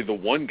think really the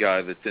one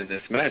guy that's in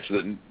this match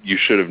that you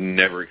should have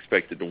never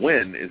expected to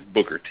win is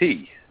Booker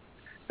T.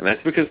 And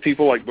that's because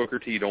people like Booker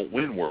T don't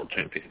win world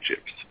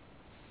championships.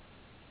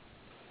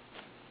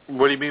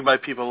 What do you mean by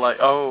people like...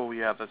 Oh,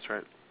 yeah, that's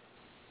right.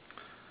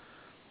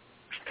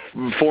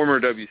 Former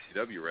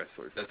WCW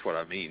wrestlers. That's what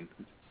I mean,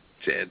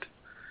 Chad.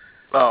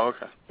 Oh,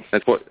 okay.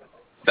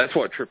 That's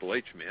what Triple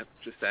H meant.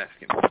 Just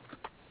asking.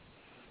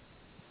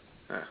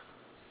 Yeah.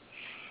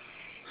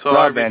 So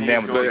Rob Van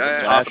Dam was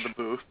top of the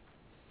booth.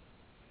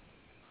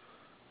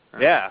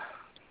 Yeah.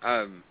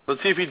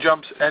 Let's see if he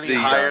jumps any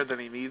higher than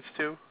he needs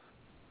to,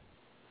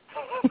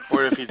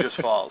 or if he just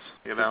falls.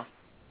 Yeah,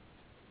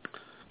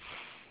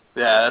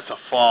 that's a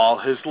fall.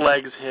 His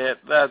legs hit.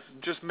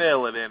 Just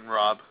mail it in,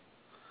 Rob.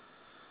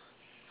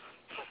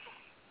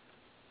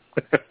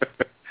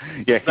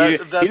 Yeah,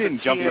 he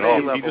didn't a jump at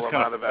TNA all. He just level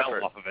kind amount of of fell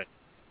effort. off of it.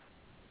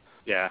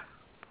 Yeah.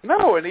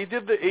 No, and he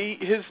did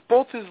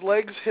both his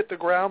legs hit the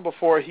ground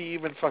before he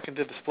even fucking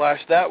did the splash.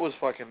 That was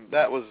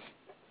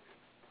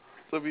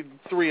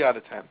 3 out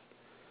of 10.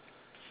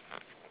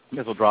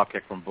 Missile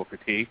dropkick from Booker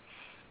T.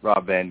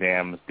 Rob Van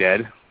Dam's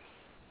dead.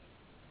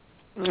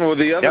 Well,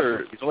 the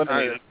other, he's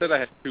eliminated. I said I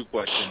had 2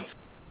 questions,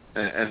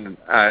 and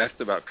I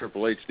asked about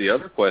Triple H. The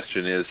other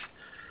question is,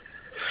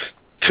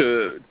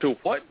 to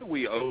what do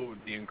we owe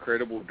the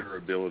incredible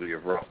durability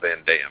of Rob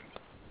Van Dam?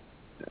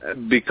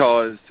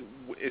 Because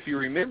if you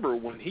remember,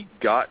 when he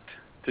got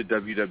to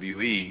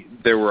WWE,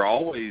 there were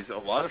always a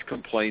lot of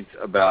complaints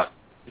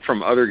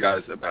from other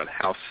guys about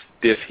how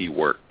stiff he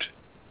worked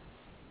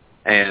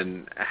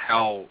and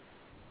how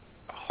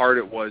hard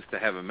it was to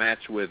have a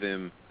match with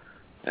him,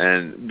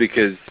 and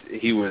because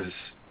he was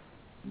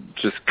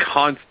just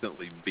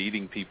constantly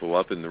beating people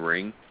up in the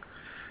ring.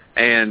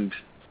 And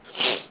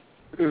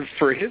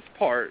for his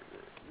part,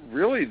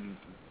 really,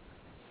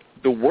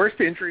 the worst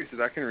injuries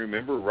that I can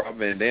remember Rob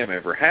Van Dam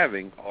ever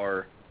having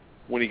are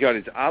when he got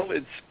his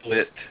eyelid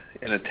split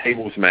in a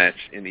tables match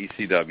in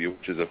ECW,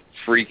 which is a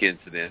freak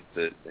incident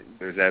that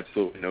there's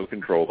absolutely no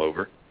control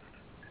over,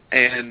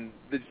 and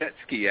the jet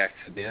ski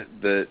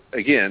accident that,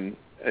 again,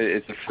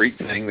 it's a freak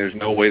thing. There's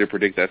no way to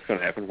predict that's going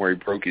to happen, where he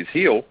broke his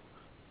heel.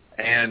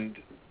 And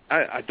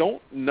I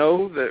don't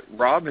know that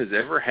Rob has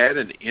ever had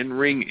an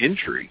in-ring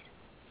injury.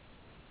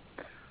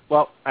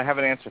 Well, I have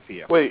an answer for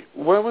you. Wait,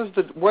 when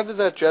did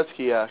that jet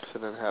ski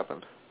accident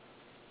happen?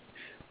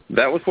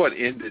 That was what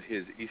ended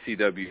his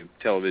ECW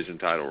television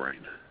title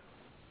reign.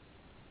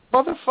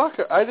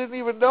 Motherfucker, I didn't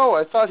even know.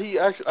 I thought he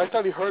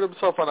hurt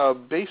himself on a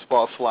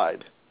baseball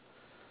slide.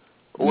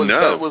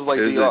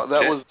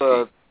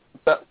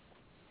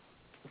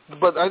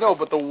 But I know,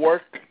 but the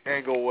work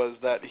angle was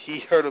that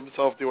he hurt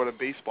himself doing a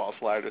baseball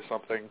slide or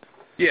something.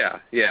 Yeah,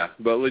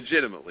 but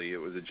legitimately it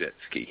was a jet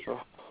ski.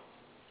 Oh.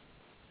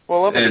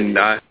 Well,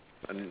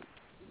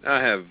 I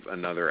have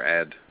another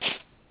ad.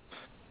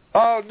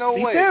 Oh, no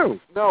Me way. too.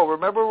 No,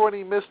 remember when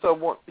he missed a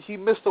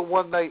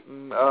one night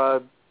in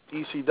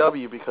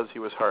ECW because he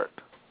was hurt?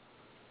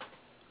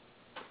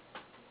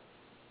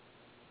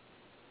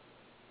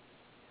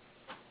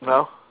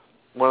 No?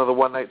 One of the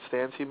one-night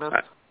stands he missed?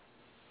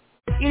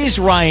 It is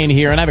Ryan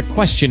here, and I have a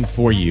question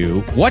for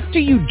you. What do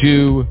you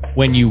do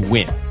when you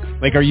win?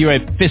 Like, are you a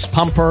fist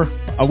pumper,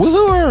 a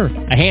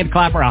woohooer, a hand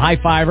clapper, a high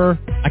fiver?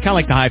 I kind of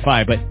like the high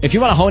five, but if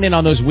you want to hone in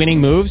on those winning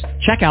moves,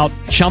 check out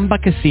Chumba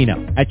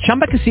Casino. At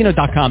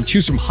ChumbaCasino.com,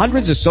 choose from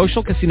hundreds of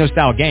social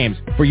casino-style games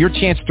for your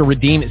chance to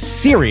redeem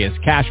serious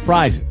cash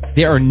prizes.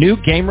 There are new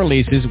game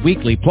releases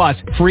weekly, plus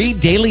free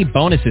daily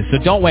bonuses. So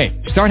don't wait.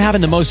 Start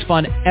having the most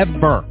fun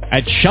ever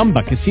at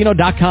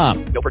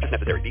ChumbaCasino.com. No purchase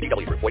necessary.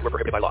 VGW Group. Void where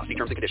prohibited by law. See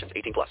terms and conditions.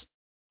 18 plus.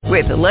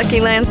 With the Lucky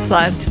Land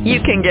Slots,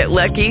 you can get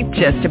lucky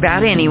just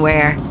about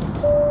anywhere.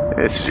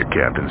 This is your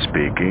captain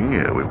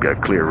speaking. We've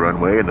got clear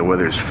runway and the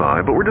weather's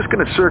fine, but we're just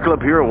going to circle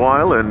up here a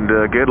while and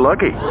get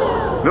lucky.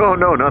 No,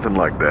 nothing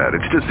like that.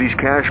 It's just these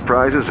cash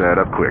prizes add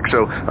up quick.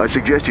 So I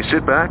suggest you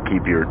sit back,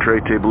 keep your tray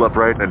table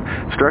upright, and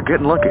start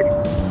getting lucky.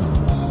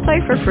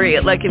 Play for free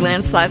at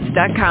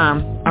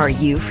LuckyLandSlots.com. Are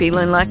you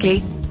feeling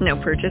lucky? No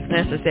purchase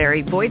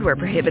necessary. Void where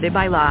prohibited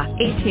by law.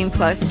 18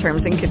 plus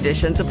terms and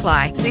conditions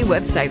apply. See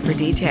website for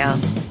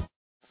details.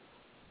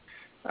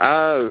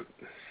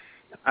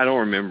 I don't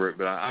remember it,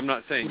 but I'm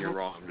not saying you're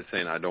wrong. I'm just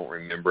saying I don't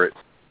remember it.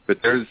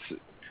 But there's,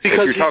 Because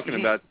if you're talking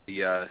about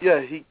the...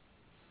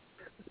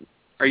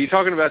 Are you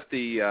talking about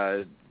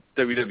the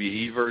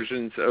WWE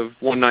versions of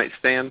One Night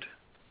Stand?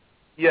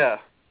 Yeah,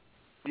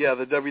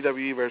 the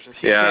WWE version.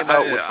 He came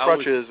out with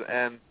crutches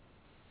and...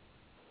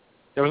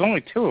 There was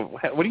only 2.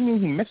 What do you mean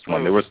he missed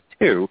one? There was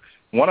 2.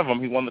 One of them,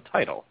 he won the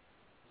title.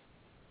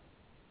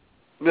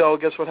 Well,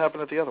 guess what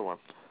happened at the other one?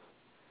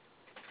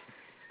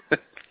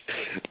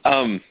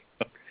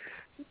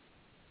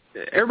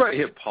 Everybody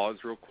hit pause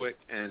real quick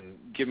and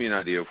give me an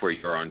idea of where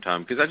you are on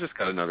time, because I just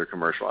got another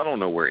commercial. I don't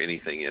know where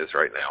anything is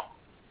right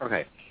now.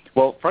 Okay.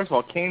 Well, first of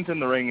all, Kane's in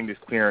the ring and he's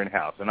clearing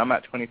house, and I'm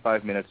at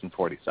 25 minutes and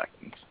 40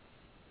 seconds.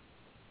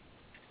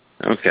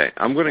 Okay.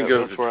 I'm going to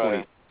go to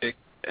 26,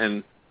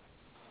 and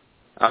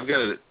I've got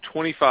it at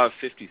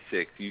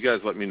 25:56. You guys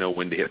let me know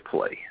when to hit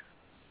play.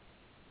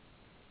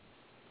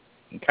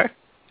 Okay.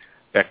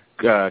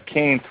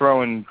 Kane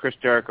throwing Chris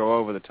Jericho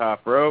over the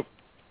top rope.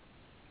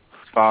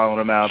 Following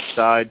him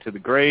outside to the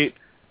grate.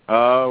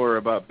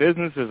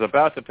 Business is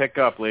about to pick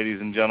up, ladies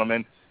and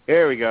gentlemen.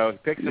 Here we go. He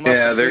picks him up.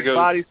 There goes.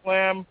 Body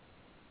slam.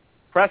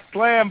 Press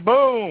slam.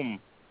 Boom.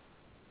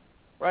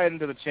 Right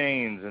into the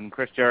chains, and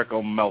Chris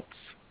Jericho melts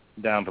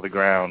down to the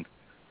ground.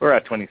 We're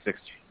at 26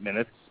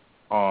 minutes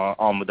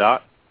on the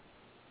dot.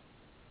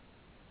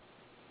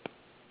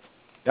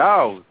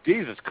 Oh,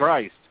 Jesus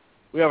Christ.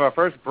 We have our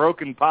first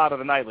broken pod of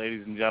the night,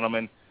 ladies and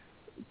gentlemen.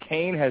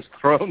 Kane has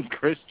thrown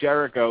Chris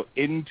Jericho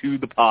into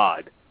the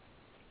pod.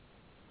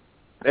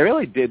 They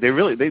really did.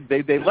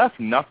 They left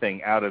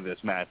nothing out of this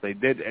match. They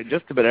did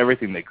just about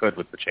everything they could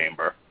with the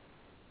chamber.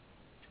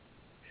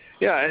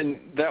 Yeah, and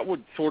that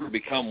would sort of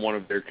become one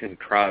of their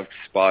contrived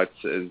spots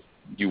as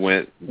you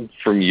went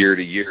from year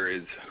to year,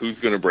 is who's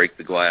going to break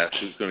the glass,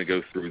 who's going to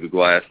go through the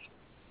glass.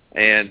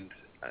 And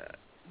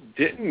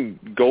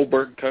didn't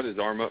Goldberg cut his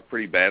arm up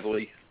pretty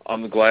badly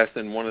on the glass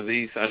in one of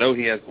these? I know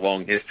he has a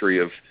long history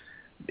of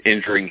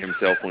injuring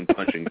himself when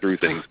punching through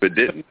things, but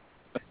didn't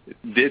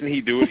he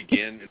do it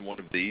again in one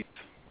of these?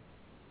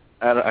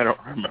 I don't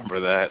remember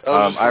that.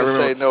 I was just going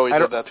to say no, he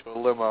did that to a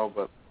limo,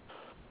 but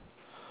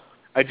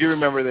I do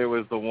remember there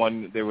was the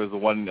one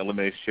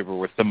Elimination Chamber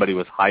where somebody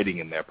was hiding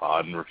in their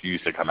pod and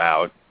refused to come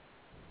out.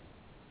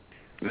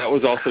 That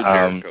was also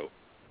Jericho.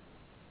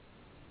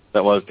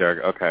 That was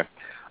Jericho. Okay.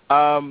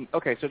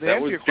 Okay. So to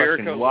answer your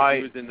question, Jericho, why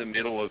he was in the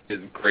middle of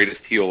his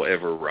greatest heel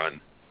ever run.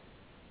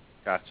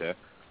 Gotcha.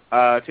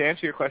 To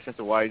answer your question as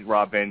to why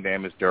Rob Van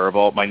Dam is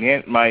durable, my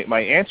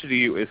answer to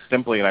you is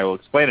simply, and I will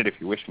explain it if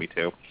you wish me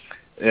to.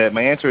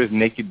 My answer is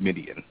naked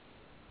Midian.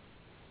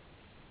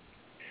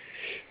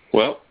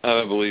 Well,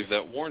 I believe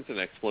that warrants an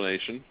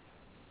explanation.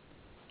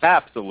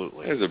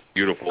 Absolutely. There's a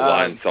beautiful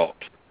line salt.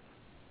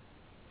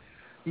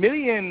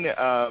 Midian,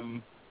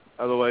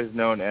 otherwise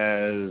known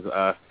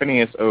as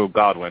Phineas O.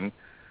 Godwin,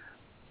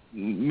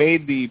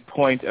 made the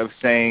point of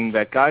saying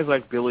that guys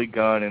like Billy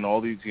Gunn and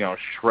all these,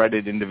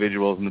 shredded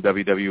individuals in the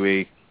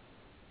WWE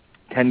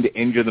tend to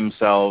injure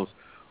themselves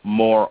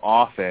more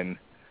often,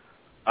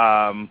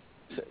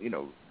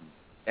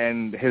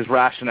 and his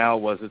rationale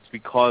was it's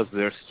because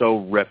they're so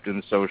ripped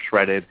and so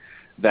shredded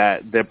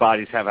that their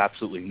bodies have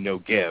absolutely no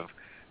give.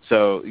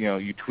 So,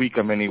 you tweak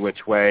them any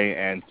which way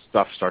and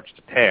stuff starts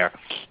to tear.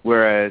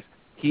 Whereas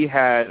he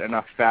had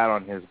enough fat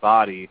on his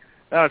body,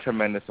 not a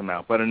tremendous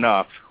amount, but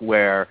enough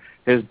where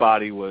his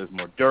body was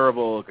more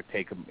durable. It could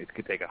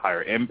take a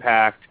higher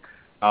impact.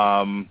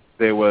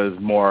 There was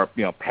more,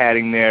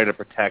 padding there to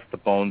protect the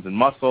bones and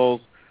muscles.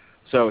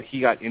 So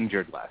he got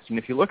injured less. And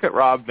if you look at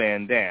Rob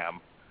Van Dam,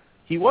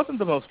 he wasn't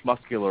the most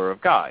muscular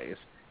of guys.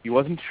 He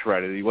wasn't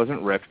shredded. He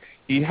wasn't ripped.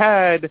 He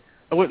had,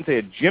 I wouldn't say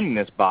a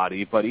gymnast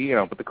body, but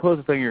but the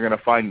closest thing you're going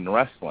to find in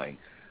wrestling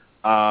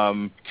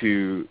to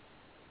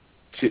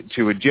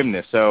a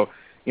gymnast. So,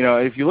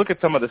 if you look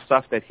at some of the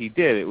stuff that he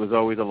did, it was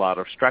always a lot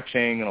of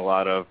stretching and a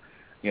lot of,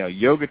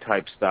 yoga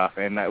type stuff,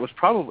 and that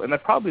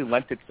probably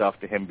lent itself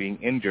to him being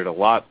injured a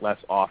lot less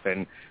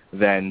often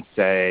than,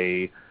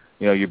 say,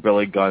 your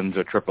Billy Gunns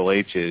or Triple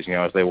H's,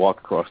 as they walk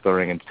across the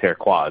ring and tear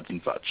quads and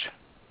such.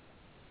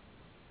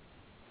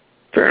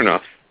 Fair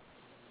enough.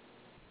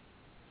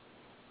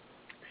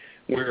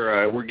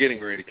 We're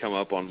getting ready to come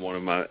up on one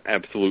of my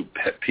absolute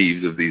pet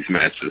peeves of these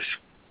matches.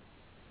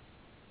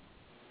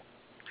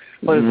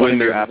 When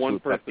there's one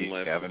person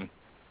left, Kevin.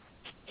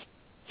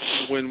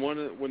 When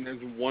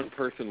there's one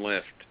person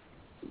left,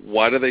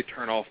 why do they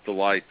turn off the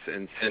lights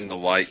and send the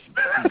light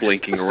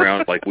blinking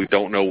around like we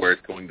don't know where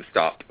it's going to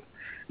stop?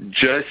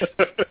 Just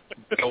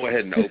go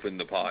ahead and open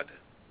the pod.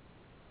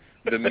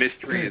 The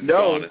mystery is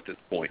gone at this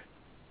point.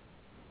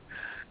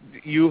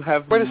 You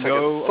have Wait a second.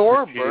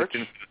 Thora Birch?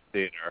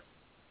 Theater.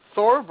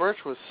 Thora Birch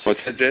was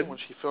 16 when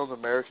she filmed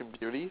American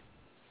Beauty?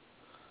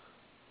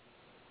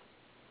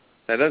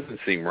 That doesn't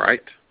seem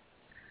right.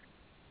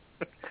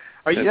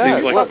 Are you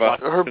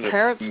her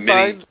parents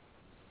signed...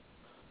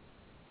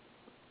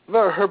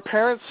 No, her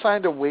parents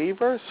signed a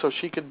waiver so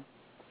she could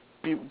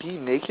be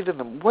naked in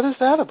them. What is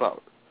that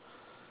about?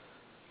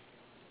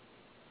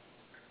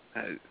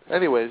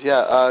 Anyways,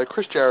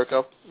 Chris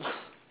Jericho.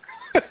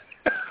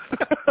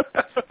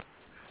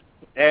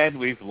 And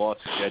we've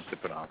lost Jed to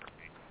pornography.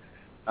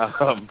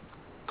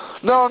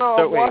 No,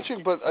 I'm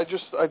watching, but I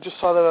just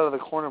saw that out of the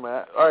corner,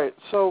 Matt. All right,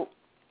 so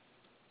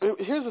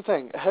here's the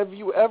thing. Have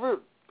you ever...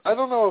 I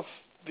don't know if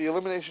the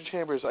Elimination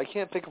Chambers... I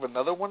can't think of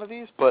another one of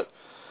these, but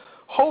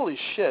holy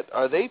shit,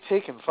 are they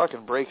taking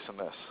fucking breaks in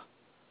this?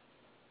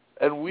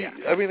 And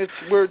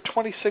we're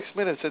 26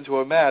 minutes into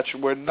a match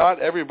where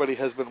not everybody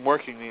has been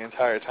working the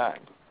entire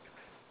time.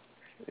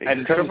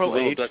 And Triple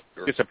H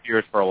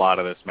disappears for a lot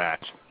of this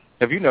match.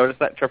 Have you noticed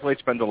that Triple H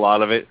spends a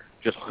lot of it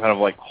just kind of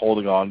like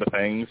holding on to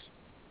things?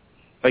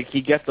 Like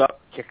he gets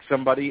up, kicks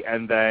somebody,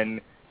 and then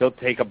he'll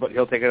take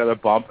another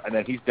bump, and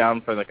then he's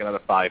down for like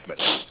another 5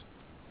 minutes.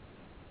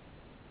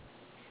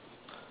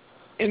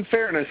 In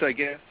fairness, I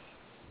guess,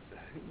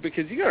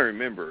 because you got to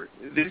remember,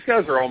 these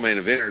guys are all main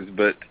eventers,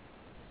 but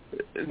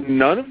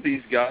none of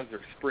these guys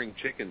are spring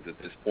chickens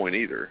at this point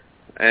either.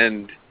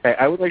 And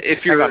I would like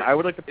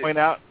to point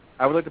out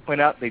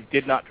they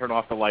did not turn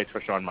off the lights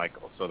for Shawn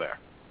Michaels. So there.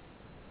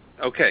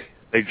 Okay,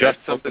 that's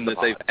something that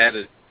they've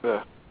added.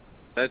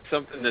 That's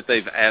something that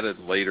they've added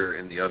later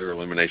in the other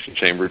Elimination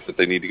Chambers that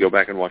they need to go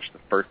back and watch the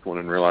first one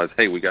and realize,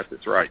 hey, we got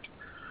this right.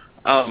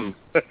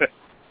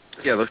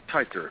 Yeah, those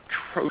tights are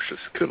atrocious.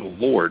 Good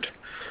Lord.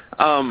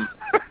 But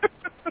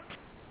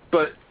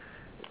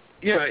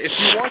if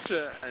you watch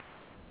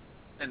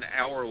an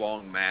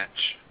hour-long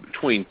match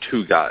between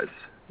two guys,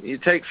 you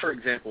take, for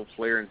example,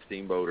 Flair and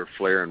Steamboat or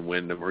Flair and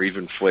Wyndham or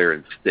even Flair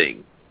and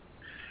Sting,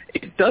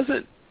 it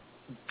doesn't,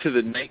 to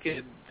the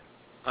naked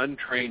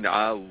untrained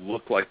eye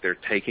look like they're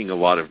taking a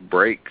lot of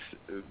breaks,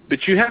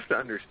 but you have to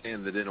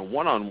understand that in a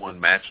one-on-one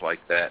match like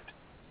that,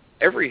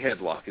 every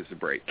headlock is a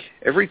break.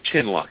 Every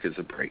chin lock is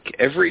a break.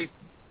 Every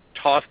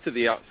toss to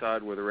the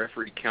outside where the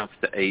referee counts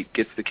to 8,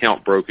 gets the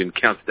count broken,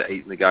 counts to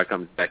 8, and the guy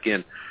comes back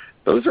in.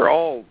 Those are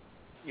all,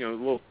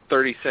 little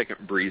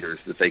 30-second breathers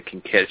that they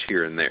can catch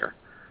here and there.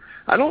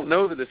 I don't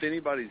know that if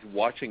anybody's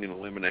watching an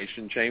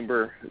Elimination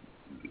Chamber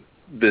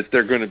that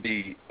they're going to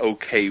be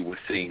okay with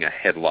seeing a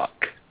headlock.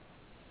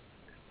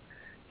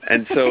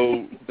 And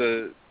so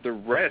the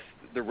rest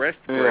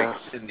breaks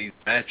in these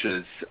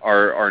matches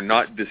are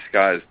not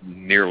disguised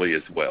nearly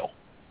as well.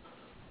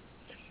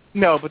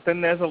 No, but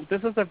then this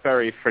is a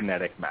very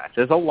frenetic match.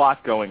 There's a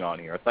lot going on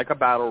here. It's like a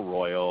battle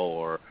royal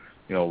or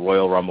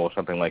Royal Rumble or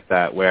something like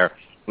that, where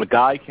the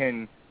guy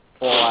can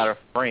fall out of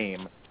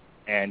frame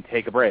and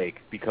take a break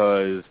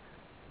because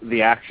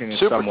the action is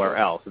somewhere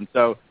else. And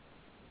so,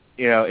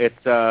 it's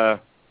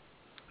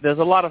there's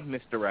a lot of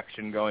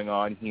misdirection going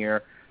on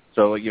here.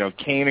 So,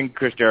 Kane and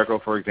Chris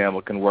Jericho, for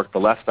example, can work the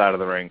left side of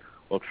the ring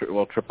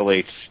while Triple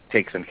H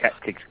takes a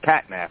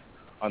cat nap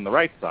on the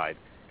right side.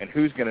 And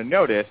who's going to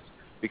notice?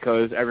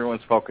 Because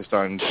everyone's focused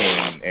on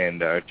Kane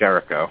and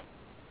Jericho.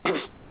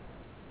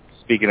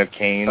 Speaking of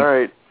Kane, all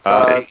right.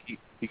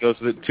 He goes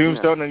to the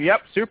tombstone, and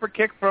super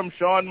kick from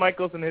Shawn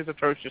Michaels and his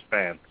atrocious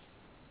fans.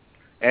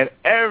 And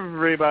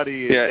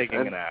everybody is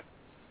taking a nap.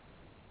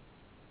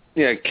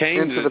 Yeah,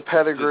 Kane into the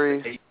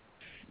pedigree.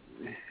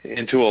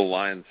 Into a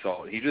lion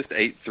salt. He just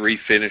ate 3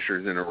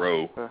 finishers in a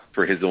row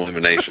for his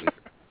elimination.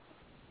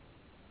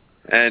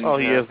 And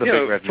he is the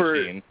big red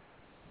machine.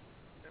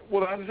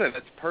 Well, I was saying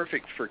that's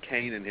perfect for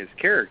Kane and his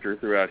character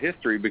throughout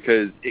history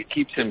because it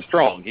keeps him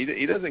strong.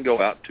 He doesn't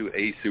go out to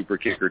a super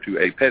kick or to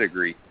a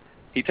pedigree.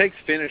 He takes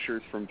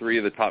finishers from 3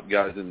 of the top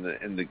guys in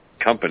the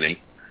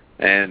company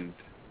and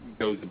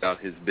goes about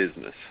his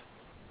business.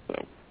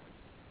 So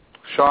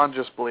Shawn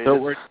just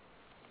bleeded.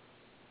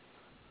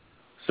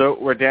 So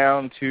we're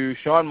down to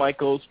Shawn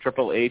Michaels,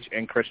 Triple H,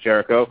 and Chris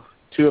Jericho.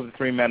 2 of the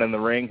 3 men in the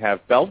ring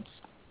have belts.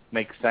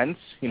 Makes sense.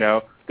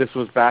 This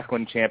was back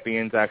when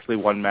champions actually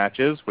won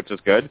matches, which is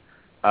good. It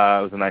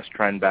was a nice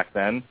trend back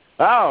then.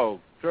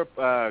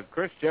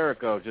 Chris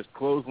Jericho just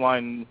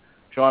clotheslined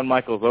Shawn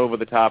Michaels over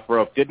the top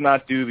rope. Did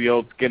not do the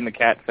old skin the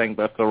cat thing,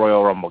 but that's the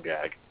Royal Rumble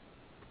gag.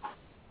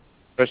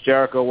 Chris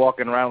Jericho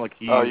walking around like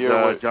he's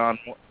John.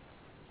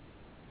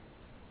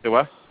 Say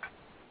what?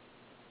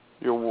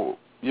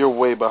 You're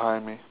way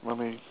behind me. Let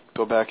me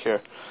go back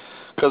here.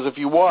 Because if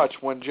you watch,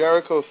 when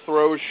Jericho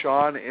throws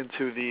Shawn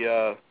into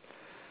the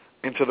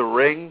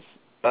ring,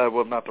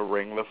 not the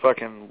ring, the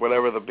fucking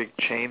whatever the big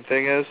chain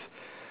thing is,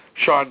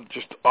 Shawn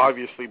just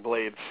obviously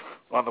blades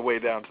on the way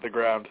down to the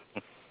ground.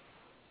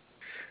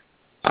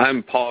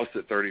 I'm paused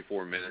at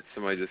 34 minutes.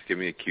 Somebody just give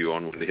me a cue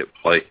on when to hit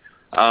play.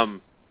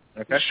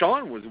 Okay.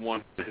 Shawn was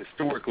one of the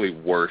historically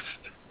worst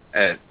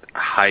at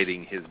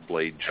hiding his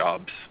blade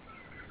jobs.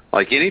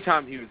 Like,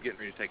 anytime he was getting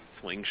ready to take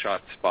a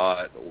slingshot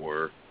spot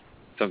or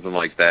something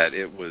like that,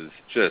 it was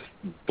just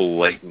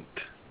blatant.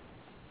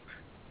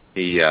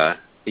 He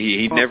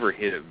never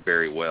hit it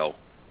very well.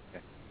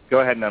 Go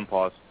ahead and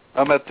unpause.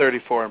 I'm at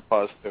 34 and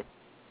pause too.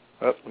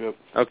 Oh, yep.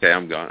 Okay,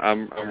 I'm gone.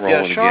 I'm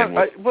rolling Shawn,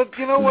 again. But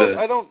you know what?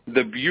 I don't.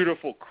 The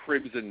beautiful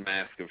crimson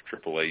mask of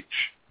Triple H.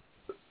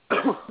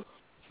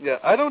 Yeah,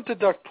 I don't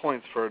deduct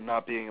points for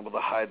not being able to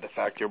hide the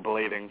fact you're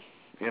blading.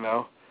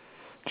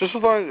 Just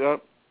as long as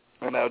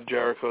and now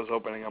Jericho's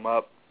opening him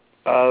up.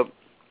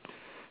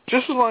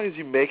 Just as long as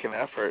you make an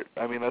effort.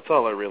 I mean, that's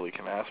all I really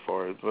can ask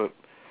for. But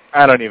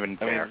I don't even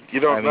care. You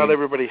don't. Not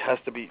everybody has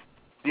to be.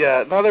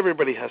 Yeah, not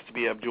everybody has to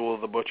be Abdul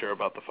the Butcher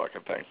about the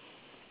fucking thing.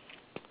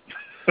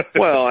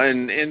 Well,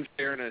 and in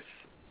fairness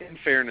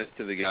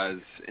to the guys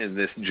in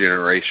this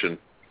generation,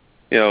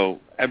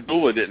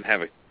 Abdullah didn't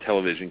have a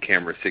television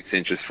camera 6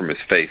 inches from his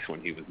face when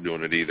he was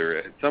doing it either.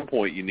 At some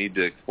point, you need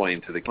to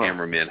explain to the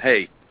cameraman,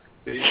 hey,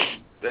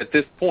 at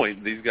this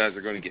point, these guys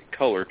are going to get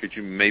color. Could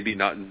you maybe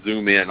not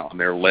zoom in on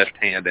their left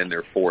hand and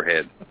their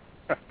forehead?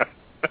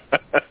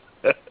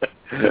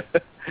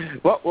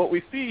 Well, what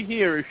we see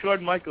here is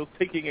Shawn Michaels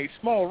taking a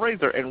small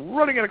razor and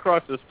running it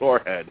across his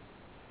forehead.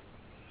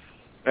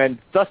 And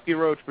Dusty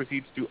Rhodes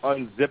proceeds to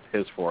unzip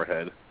his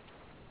forehead.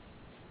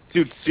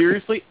 Dude,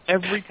 seriously,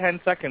 every 10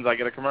 seconds I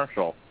get a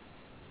commercial.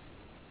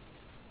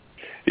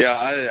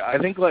 Yeah, I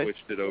think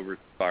switched it over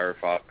to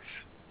Firefox.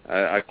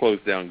 I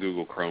closed down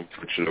Google Chrome,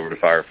 switched it over to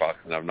Firefox,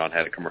 and I've not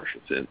had a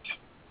commercial since.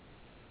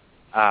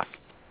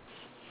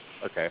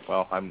 Okay,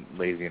 well, I'm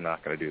lazy and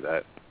not going to do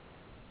that.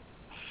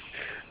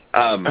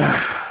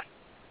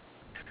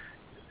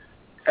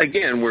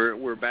 Again,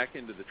 we're back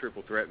into the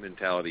triple threat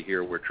mentality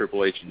here, where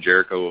Triple H and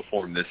Jericho have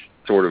formed this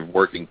sort of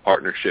working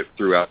partnership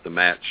throughout the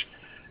match.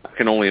 I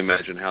can only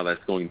imagine how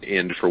that's going to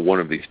end for one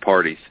of these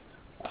parties.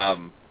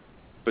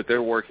 But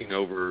they're working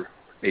over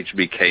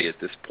HBK at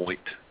this point.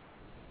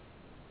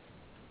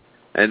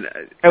 And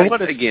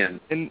what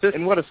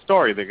a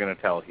story they're going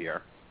to tell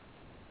here.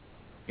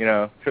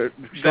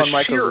 Shawn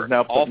Michaels is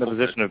now put in the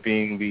position of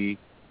being the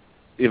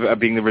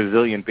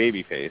resilient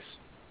babyface.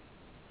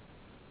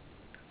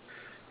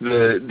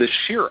 the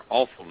sheer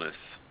awfulness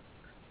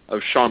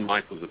of Shawn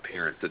Michaels'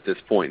 appearance at this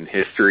point in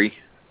history,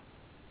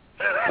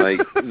 like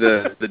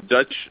the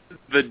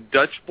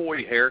Dutch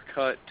boy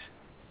haircut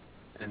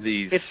and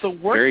these it's the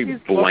worst very he's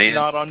bland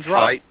not on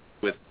drugs. tight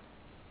with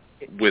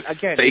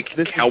Again, fake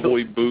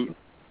cowboy boot.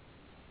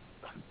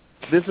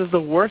 This is the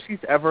worst he's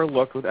ever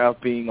looked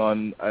without being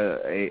on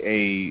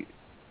a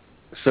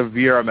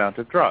severe amount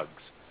of drugs.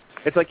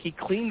 It's like he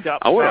cleaned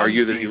up. I would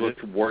argue that he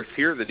looked worse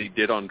here than he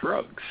did on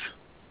drugs.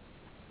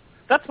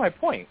 That's my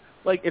point.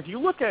 Like, if you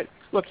look,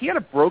 he had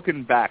a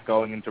broken back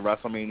going into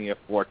WrestleMania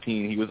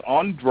 14. He was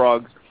on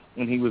drugs,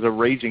 and he was a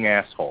raging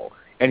asshole.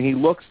 And he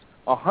looks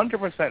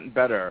 100%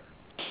 better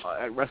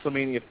at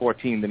WrestleMania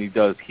 14 than he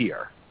does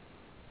here.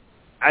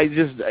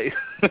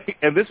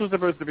 And this was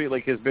supposed to be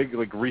like his big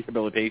like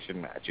rehabilitation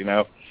match, you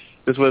know.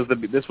 This was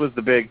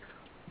the big.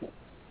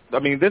 I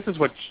mean, this is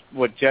what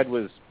Jed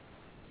was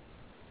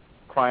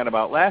crying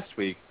about last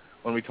week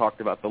when we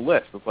talked about the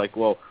list. It's like,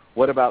 well,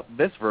 what about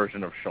this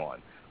version of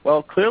Shawn?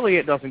 Well, clearly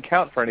it doesn't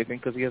count for anything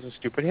because he has a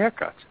stupid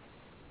haircut.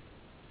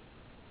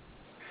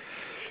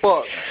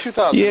 Well,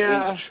 2008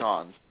 Yeah.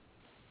 Shawn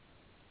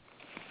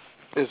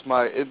is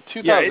my... In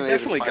 2008 Yeah, it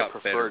definitely is my got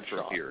preferred better from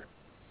Shawn. here.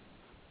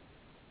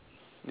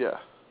 Yeah.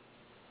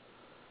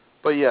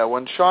 But yeah,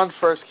 when Shawn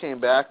first came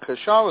back, because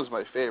Shawn was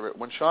my favorite,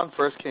 when Shawn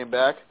first came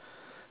back,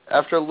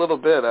 after a little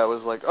bit, I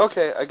was like,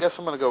 okay, I guess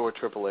I'm going to go with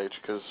Triple H,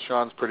 because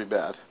Shawn's pretty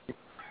bad.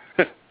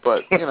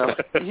 But, you know,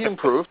 he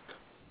improved.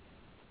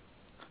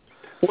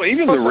 Well,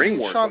 even the ring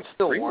work, Shawn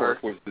still ring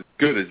worked. work was as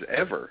good as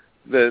ever.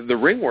 The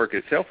ring work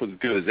itself was as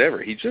good as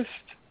ever. He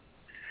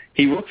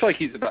looks like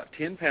he's about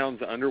 10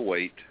 pounds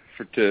underweight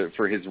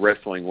for his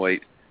wrestling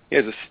weight. He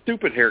has a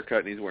stupid haircut,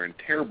 and he's wearing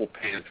terrible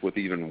pants with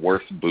even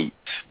worse boots.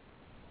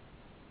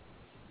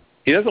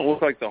 He doesn't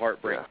look like the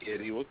Heartbreak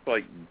Kid. He looks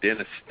like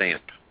Dennis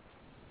Stamp.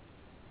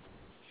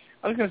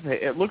 I was going to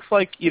say, it looks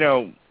like, you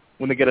know,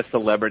 when they get a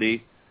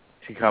celebrity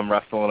to come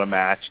wrestle in a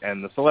match,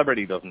 and the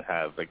celebrity doesn't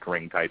have, like,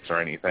 ring tights or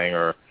anything,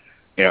 or,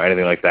 you know,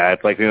 anything like that.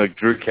 It's like, you know, like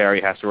Drew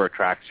Carey has to wear a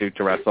tracksuit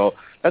to wrestle.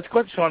 That's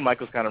what Shawn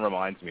Michaels kind of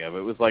reminds me of.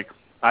 It was like,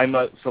 I'm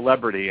a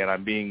celebrity, and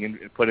I'm being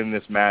put in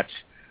this match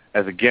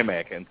as a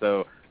gimmick, and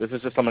so this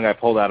is just something I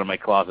pulled out of my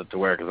closet to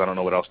wear because I don't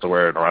know what else to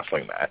wear in a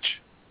wrestling match.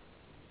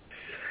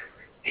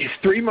 He's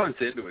 3 months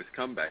into his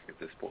comeback at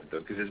this point, though,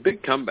 because his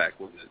big comeback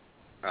was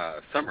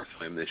at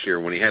SummerSlam this year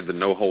when he had the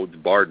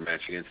no-holds-barred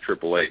match against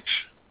Triple H.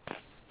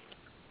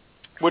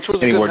 Which was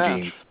a good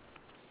match. Jeans.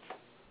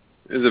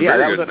 It was a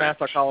very good match.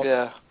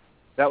 Yeah.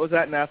 That was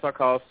at Nassau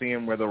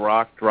Coliseum where The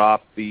Rock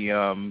dropped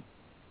the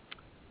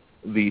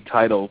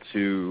title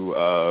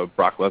to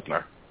Brock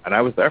Lesnar, and I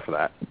was there for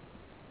that.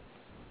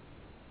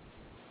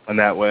 And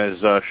that was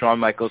Shawn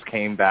Michaels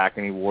came back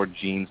and he wore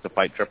jeans to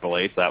fight Triple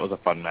H. That was a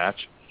fun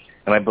match.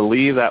 And I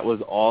believe that was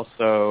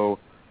also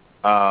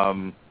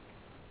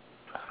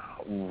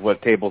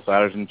tables,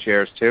 ladders, and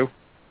chairs too.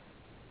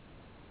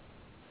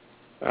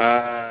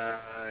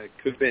 It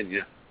could have been,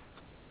 yeah.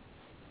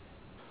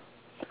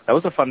 That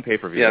was a fun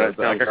pay-per-view. Yeah,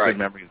 I got good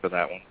memories of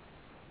that one.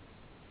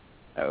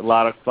 A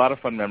lot of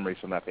fun memories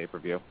from that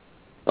pay-per-view.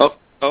 Oh,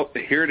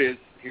 here it is.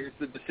 Here's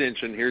the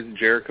dissension. Here's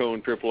Jericho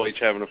and Triple H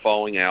having a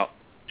falling out.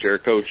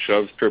 Jericho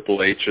shoves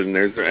Triple H,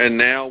 and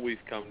now we've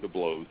come to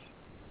blows.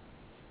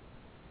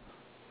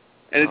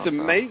 And it's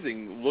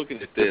amazing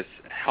looking at this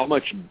how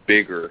much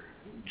bigger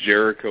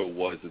Jericho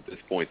was at this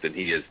point than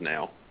he is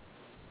now.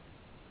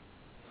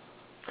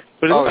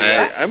 But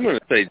I'm going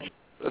to say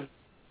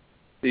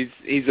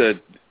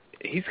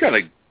he's got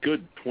a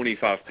good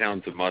 25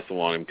 pounds of muscle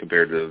on him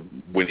compared to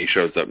when he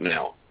shows up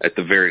now, at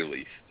the very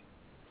least.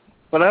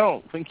 But I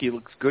don't think he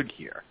looks good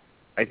here.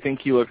 I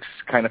think he looks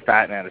kind of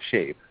fat and out of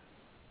shape.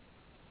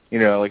 You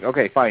know, like,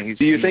 okay, fine, he's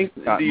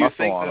got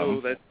muscle on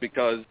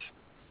him.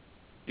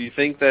 Do you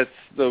think that's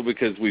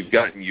because we've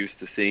gotten used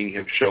to seeing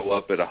him show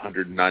up at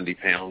 190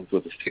 pounds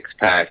with a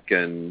six-pack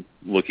and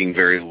looking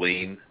very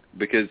lean?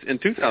 Because in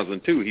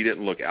 2002, he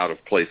didn't look out of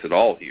place at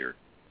all here.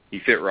 He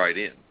fit right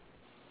in.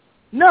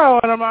 No,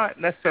 and I'm not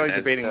necessarily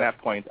debating that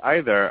point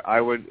either.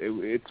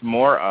 It's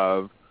more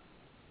of,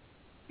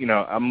 you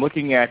know, I'm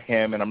looking at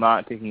him and I'm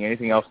not taking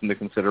anything else into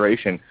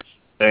consideration,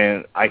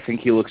 and I think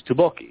he looks too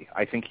bulky.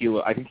 I think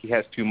he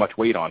has too much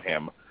weight on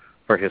him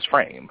for his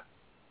frame.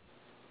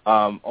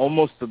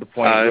 Almost to the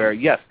point where,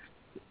 yes,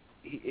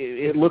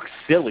 it looks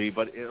silly,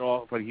 but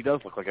he does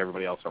look like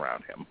everybody else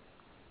around him.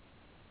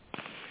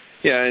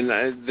 Yeah,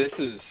 and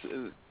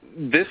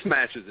this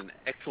match is an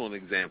excellent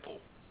example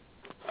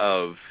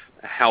of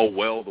how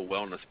well the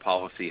wellness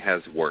policy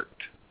has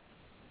worked.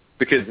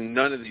 Because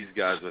none of these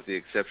guys, with the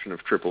exception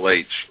of Triple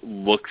H,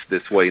 looks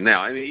this way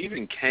now. I mean,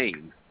 even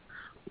Kane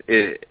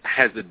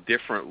has a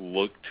different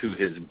look to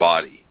his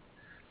body.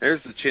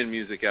 There's the chin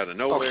music out of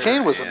nowhere. Oh,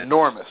 Kane was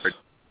enormous.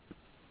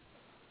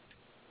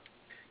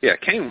 Yeah,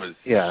 Kane was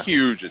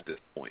huge at this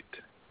point.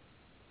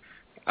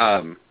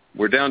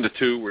 We're down to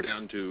two. We're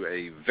down to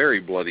a very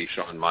bloody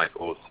Shawn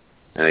Michaels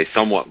and a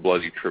somewhat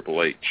bloody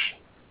Triple H.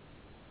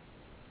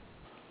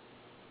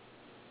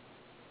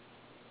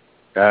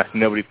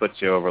 Nobody puts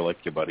you over like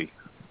your buddy.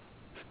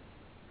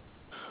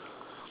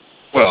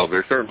 Well,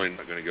 they're certainly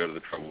not going to go to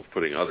the trouble of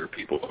putting other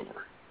people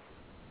over.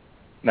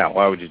 Now,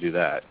 why would you do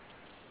that?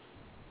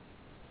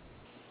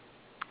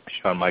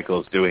 Shawn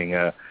Michaels doing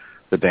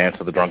the dance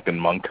of the drunken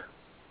monk.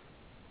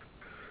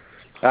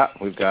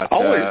 We've got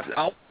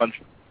punch.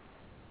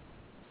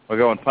 We're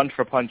going punch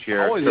for punch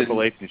here.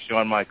 Triple H and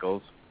Shawn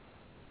Michaels.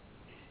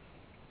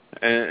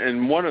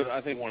 And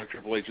I think one of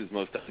Triple H's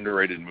most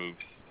underrated moves,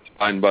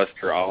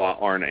 Spinebuster a la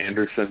Arn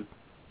Anderson.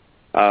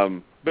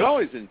 But I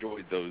always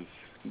enjoyed those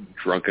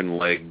drunken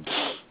leg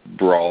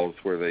brawls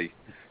where they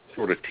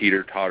sort of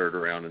teeter-tottered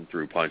around and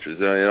threw punches.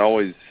 It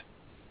always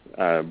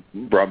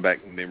brought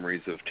back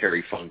memories of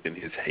Terry Funk in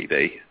his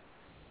heyday.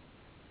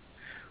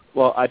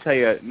 Well, I tell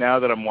you, now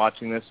that I'm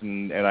watching this,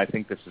 and I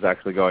think this is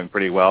actually going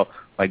pretty well,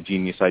 my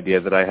genius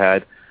idea that I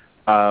had,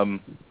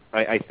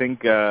 I think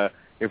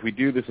if we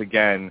do this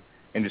again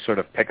and just sort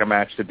of pick a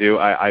match to do,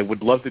 I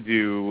would love to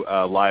do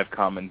live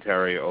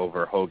commentary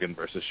over Hogan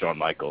versus Shawn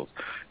Michaels,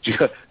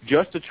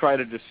 just to try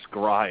to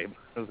describe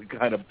the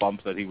kind of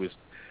bumps that he was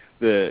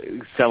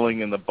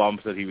selling and the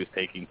bumps that he was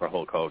taking for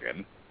Hulk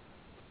Hogan.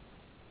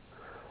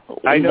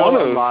 I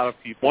know a lot of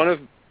people... One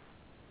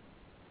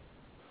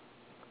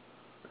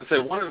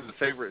of the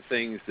favorite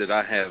things that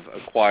I have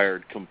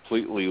acquired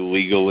completely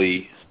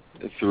legally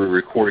through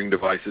recording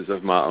devices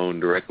of my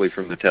own directly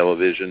from the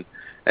television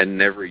and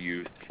never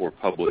used for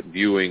public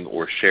viewing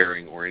or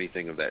sharing or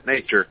anything of that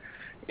nature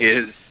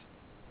is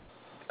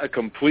a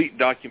complete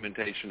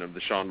documentation of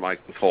the Shawn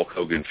Michaels-Hulk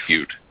Hogan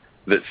feud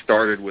that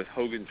started with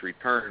Hogan's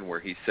return, where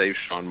he saved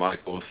Shawn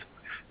Michaels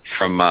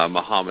from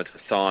Muhammad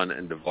Hassan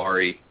and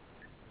Daivari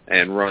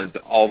and runs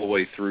all the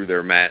way through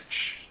their match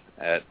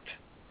at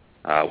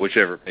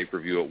whichever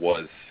pay-per-view it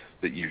was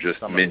that you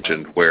just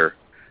mentioned, where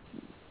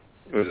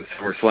it was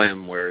a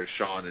SummerSlam where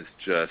Shawn is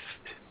just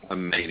a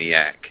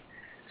maniac.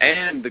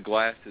 And the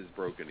glass is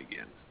broken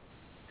again.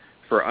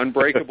 For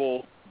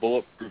unbreakable,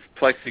 bulletproof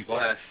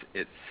plexiglass,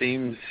 it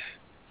seems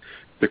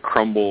to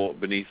crumble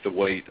beneath the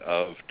weight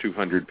of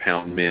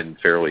 200-pound men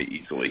fairly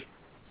easily.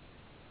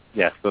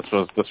 Yes, this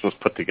was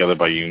put together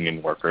by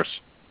union workers.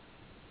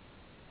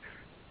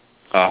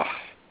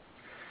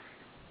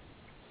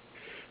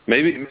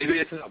 Maybe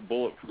it's not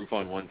bulletproof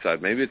on one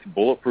side. Maybe it's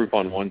bulletproof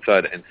on one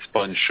side and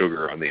spun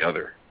sugar on the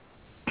other.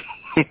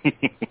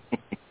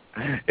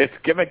 It's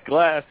gimmick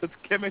glass. It's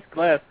gimmick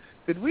glass.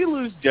 Did we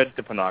lose Jed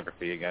to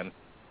pornography again?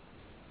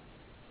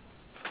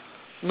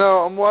 No,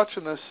 I'm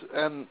watching this,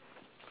 and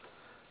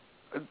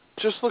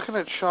just looking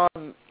at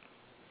Shawn,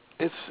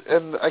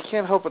 and I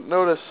can't help but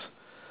notice,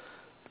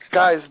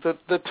 guys,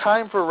 the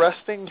time for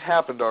resting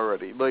happened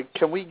already. Like,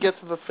 can we get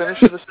to the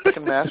finish of this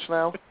second match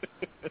now?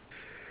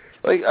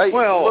 Like,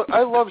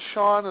 I love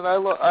Shawn, and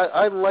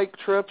I like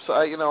Trips.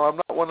 I'm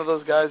not one of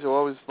those guys who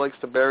always likes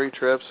to bury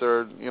Trips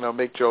or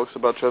make jokes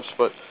about Trips,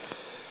 but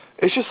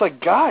it's just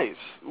like, guys,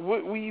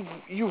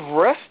 you've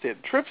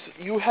rested. Trips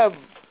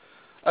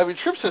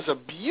has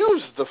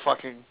abused the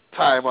fucking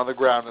time on the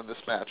ground in this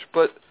match.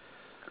 But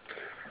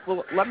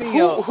let me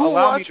who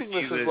watching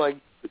this is like?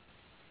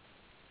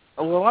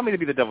 Well, allow me to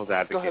be the devil's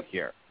advocate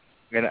here,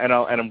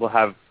 and we'll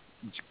have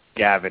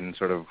Gavin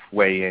sort of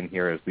weigh in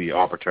here as the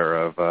arbiter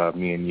of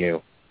me and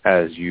you,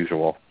 as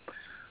usual.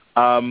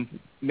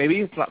 Maybe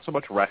it's not so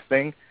much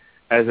resting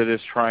as it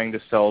is trying to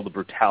sell the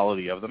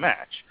brutality of the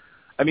match.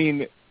 I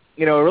mean,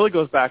 it really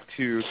goes back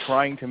to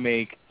trying to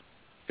make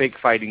fake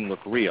fighting look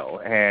real,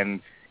 and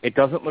it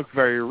doesn't look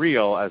very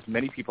real, as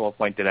many people have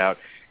pointed out,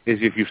 is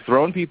if you've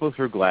thrown people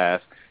through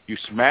glass, you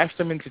smashed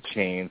them into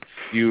chains,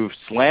 you've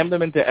slammed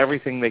them into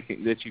everything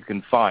that you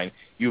can find,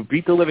 you've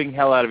beat the living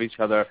hell out of each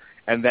other,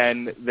 and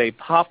then they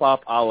pop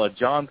up a la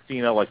John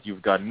Cena like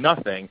you've done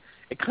nothing,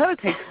 it kind of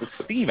takes the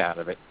steam out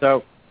of it.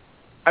 So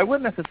I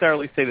wouldn't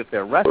necessarily say that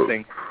they're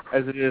resting,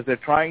 as it is they're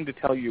trying to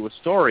tell you a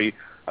story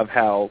of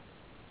how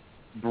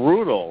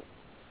brutal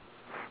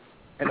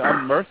and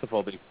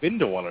unmerciful they've been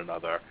to one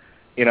another.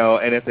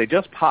 And if they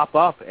just pop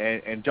up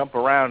and jump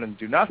around and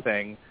do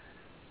nothing,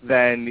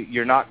 then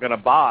you're not going to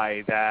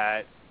buy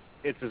that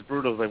it's as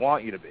brutal as they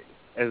want you to be,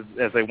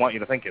 as they want you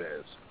to think it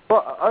is.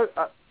 Well,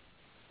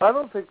 I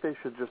don't think they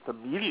should just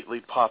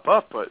immediately pop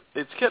up, but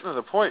it's getting to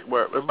the point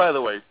where, and by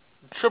the way,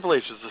 Triple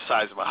H is the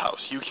size of a house.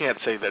 You can't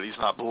say that he's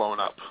not blown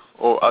up,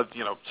 or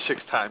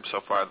 6 times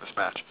so far in this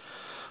match.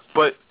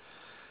 But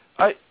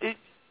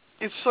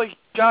it's like,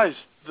 guys,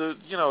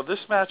 this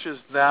match is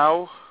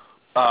now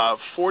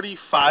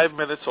 45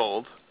 minutes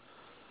old.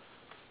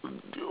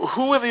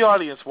 Who in the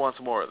audience wants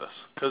more of this?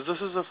 Because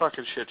this is a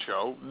fucking shit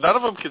show. None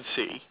of them can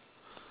see.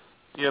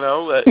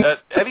 At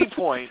any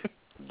point,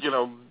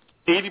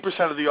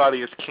 80% of the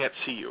audience can't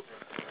see you.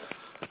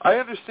 I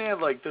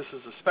understand, like, this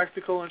is a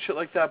spectacle and shit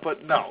like that,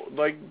 but no.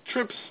 Like,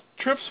 Trips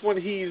when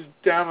he's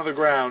down on the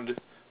ground,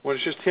 when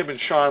it's just him and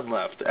Shawn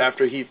left,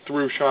 after he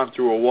threw Shawn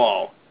through a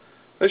wall,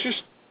 that's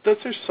just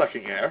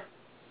sucking air.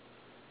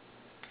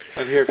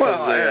 And here comes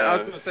I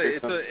was going to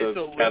say, it's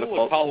a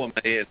little column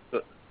A.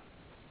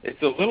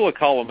 It's a little of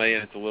column A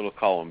and it's a little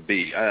column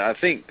B. I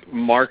think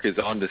Mark is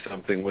onto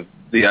something with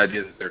the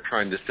idea that they're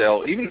trying to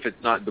sell, even if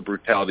it's not the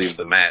brutality of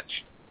the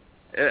match,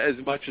 as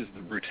much as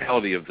the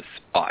brutality of the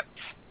spots.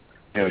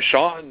 You know,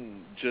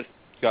 Sean just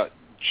got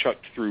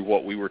chucked through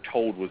what we were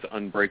told was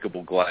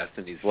unbreakable glass,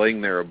 and he's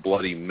laying there a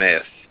bloody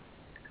mess.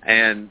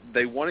 And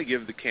they want to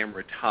give the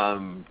camera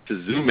time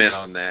to zoom in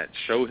on that,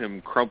 show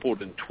him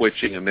crumpled and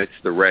twitching amidst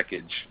the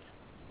wreckage.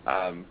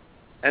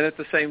 And at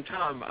the same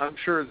time, I'm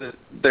sure that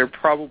they're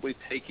probably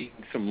taking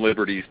some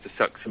liberties to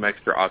suck some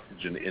extra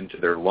oxygen into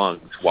their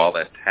lungs while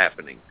that's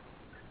happening.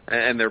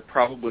 And they're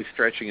probably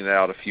stretching it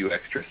out a few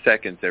extra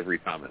seconds every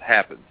time it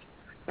happens.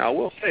 Now, I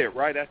will say it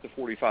right at the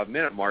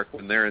 45-minute mark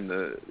when they're in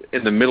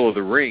the middle of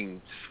the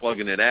ring,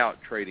 slugging it out,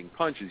 trading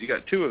punches. You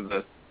got two of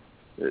the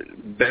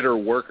better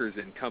workers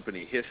in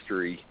company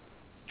history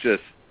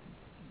just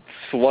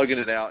slugging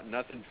it out,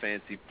 nothing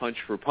fancy, punch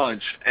for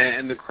punch,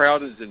 and the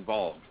crowd is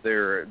involved.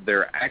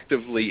 They're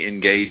actively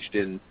engaged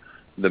in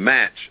the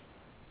match,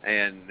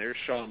 and there's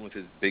Sean with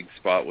his big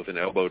spot with an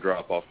elbow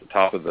drop off the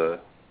top of the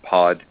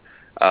pod.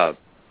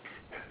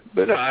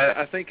 But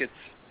I think it's,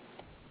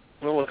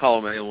 we'll call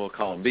him A and we'll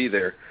call him B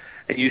there.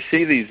 And you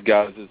see these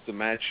guys as the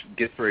match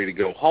gets ready to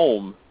go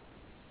home,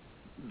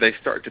 they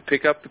start to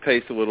pick up the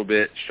pace a little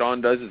bit.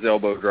 Sean does his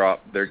elbow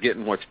drop. They're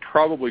getting what's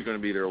probably going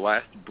to be their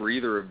last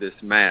breather of this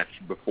match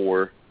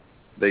before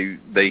they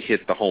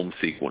hit the home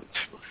sequence.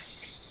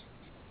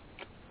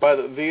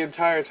 But the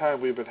entire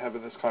time we've been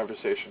having this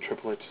conversation,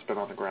 Triple H has been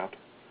on the ground.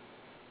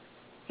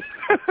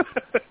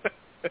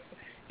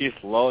 He's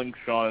lulling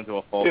Sean into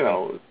a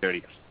false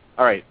dirty.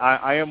 All right,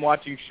 I am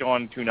watching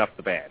Sean tune up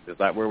the band. Is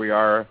that where we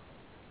are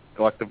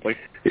collectively?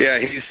 Yeah,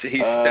 he's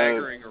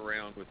staggering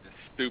around with this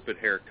stupid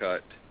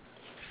haircut,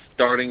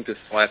 starting to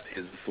slap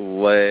his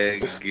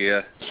leg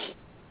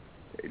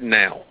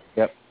now.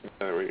 Yep.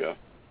 There we go.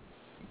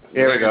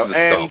 There we go.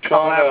 And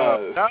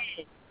no,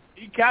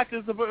 he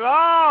catches the...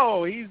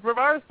 Oh, he's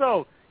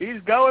reversal.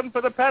 He's going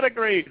for the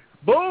pedigree.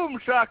 Boom,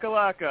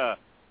 shakalaka.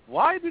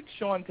 Why did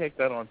Sean take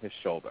that on his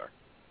shoulder?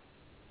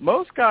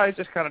 Most guys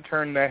just kind of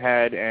turn their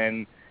head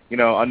and, you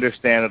know,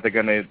 understand that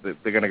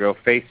they're gonna go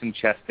face and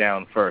chest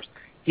down first.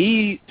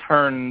 He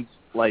turns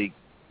like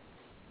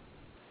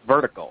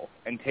vertical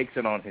and takes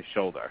it on his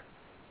shoulder.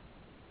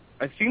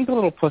 It seems a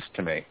little puss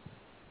to me.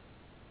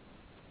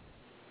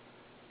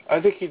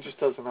 I think he just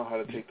doesn't know how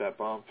to take that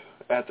bump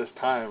at this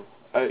time.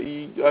 I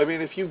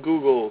mean, if you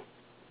Google,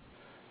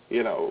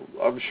 you know,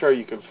 I'm sure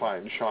you can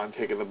find Sean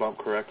taking the bump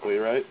correctly,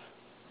 right?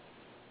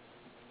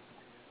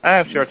 I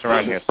have shirts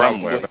around here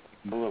somewhere.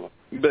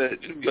 But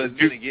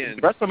then again,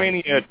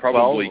 WrestleMania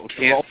probably 12,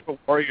 can't. Ultimate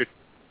Warrior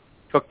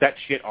took that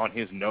shit on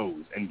his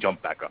nose and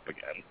jumped back up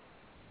again.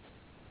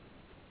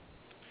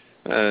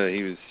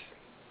 He was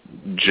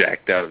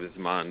jacked out of his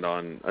mind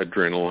on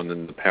adrenaline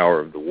and the power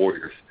of the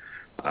Warriors.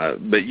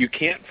 But you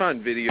can't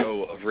find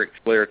video of Ric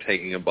Flair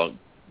taking a bump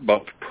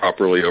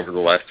properly over the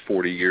last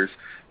 40 years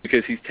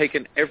because he's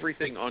taken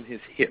everything on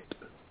his hip.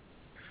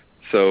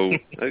 So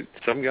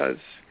some guys...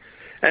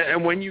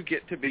 And when you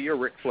get to be a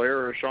Ric Flair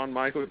or a Shawn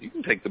Michaels, you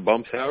can take the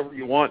bumps however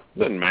you want.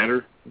 Doesn't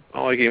matter.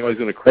 Not like anybody's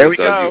going to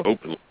criticize you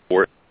openly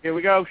for it. Here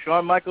we go.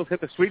 Shawn Michaels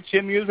hit the sweet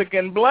chin music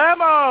and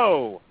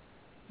blammo!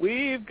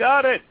 We've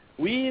got it.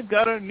 We've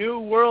got a new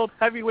world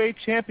heavyweight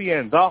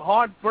champion, the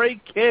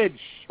Heartbreak Kid,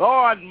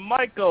 Shawn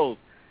Michaels,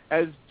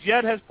 as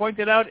Jed has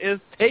pointed out,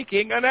 is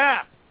taking a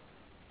nap.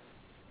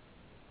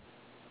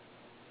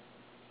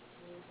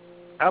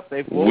 We've got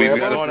to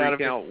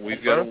freak out.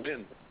 We've got to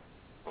win.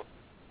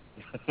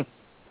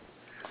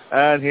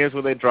 And here's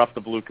where they drop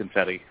the blue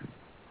confetti.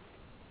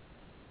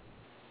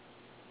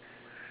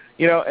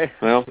 You know,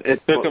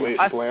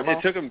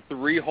 it took them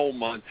 3 whole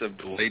months of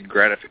delayed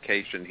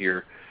gratification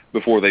here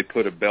before they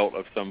put a belt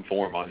of some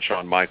form on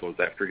Shawn Michaels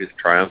after his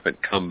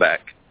triumphant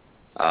comeback.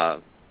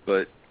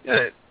 But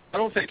I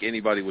don't think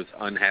anybody was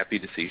unhappy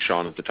to see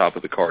Shawn at the top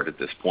of the card at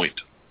this point.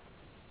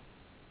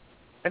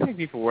 I think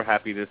people were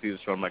happy to see that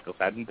Shawn Michaels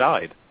hadn't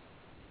died.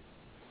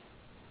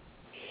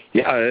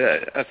 Yeah,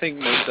 I think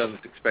most of us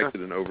expected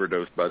an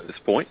overdose by this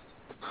point.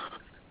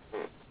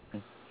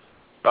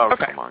 Oh,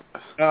 okay. Come on.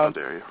 How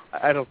dare you?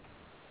 I don't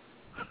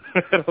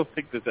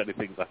think there's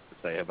anything left to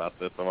say about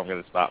this, so I'm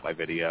going to stop my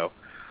video.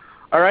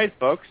 All right,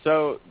 folks,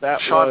 so that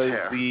Sean's was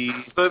hair.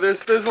 So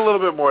there's a little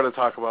bit more to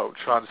talk about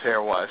Sean's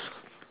hair-wise.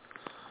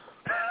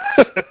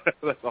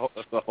 That's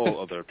a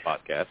whole other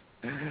podcast.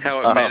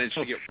 How it managed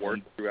to get worse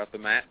throughout the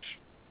match.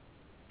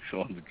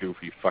 Sean's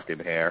goofy fucking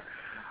hair.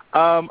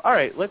 All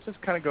right, let's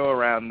just kind of go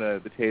around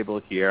the table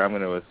here. I'm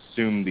going to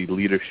assume the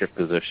leadership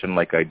position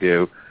like I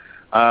do.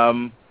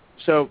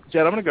 So,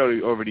 Jed, I'm going to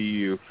go over to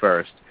you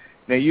first.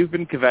 Now, you've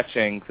been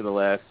kvetching for the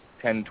last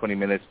 10, 20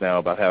 minutes now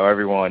about how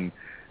everyone,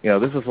 you know,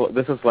 this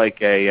is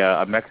like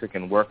a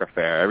Mexican work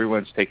affair.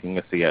 Everyone's taking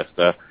a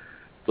siesta.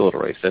 It's a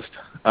little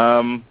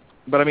racist.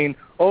 But, I mean,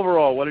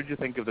 overall, what did you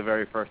think of the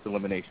very first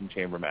Elimination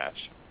Chamber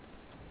match?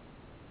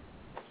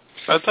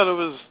 I thought it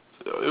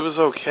was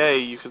okay.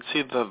 You can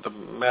see the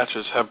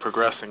matches have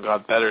progressed and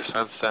got better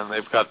since then.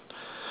 They've got,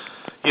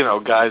 you know,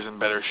 guys in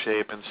better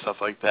shape and stuff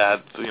like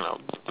that. You know,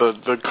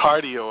 the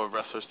cardio of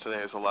wrestlers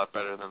today is a lot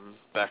better than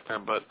back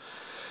then. But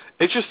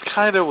it just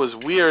kind of was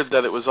weird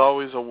that it was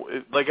always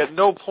like at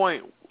no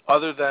point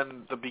other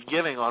than the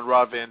beginning on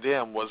Rob Van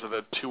Dam was it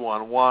a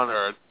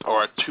 2-on-1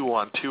 or a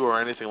 2-on-2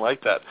 or anything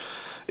like that.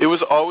 It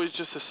was always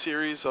just a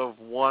series of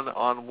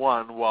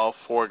 1-on-1 while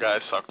 4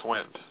 guys sucked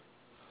wind.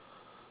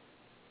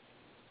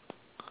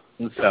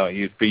 So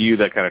for you,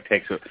 that kind of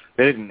takes it.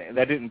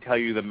 That didn't tell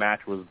you the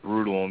match was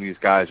brutal and these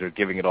guys are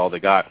giving it all they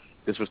got.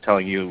 This was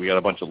telling you we got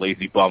a bunch of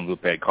lazy bums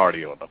with bad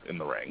cardio in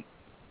the ring.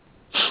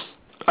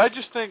 I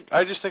just think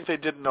they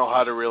didn't know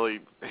how to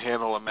really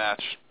handle a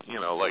match,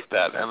 like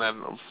that. And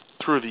then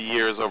through the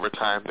years, over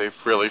time, they've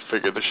really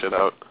figured the shit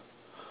out.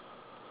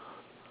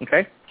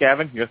 Okay,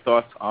 Gavin, your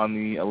thoughts on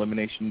the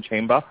Elimination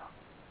Chamber?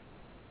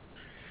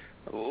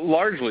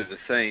 Largely the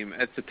same.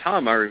 At the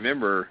time, I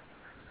remember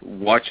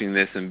watching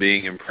this and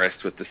being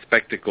impressed with the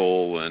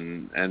spectacle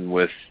and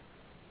with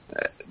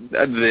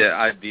the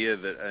idea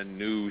that a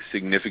new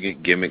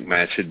significant gimmick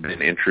match had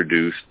been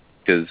introduced.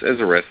 Because as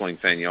a wrestling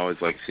fan, you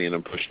always like seeing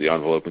them push the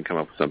envelope and come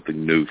up with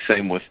something new.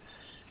 Same with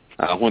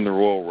when the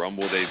Royal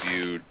Rumble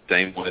debuted.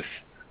 Same with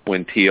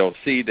when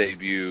TLC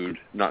debuted.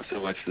 Not so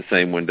much the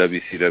same when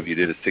WCW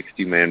did a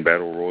 60-man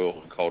battle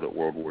royal and called it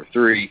World War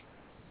III.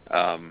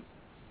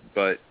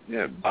 But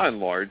by and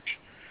large,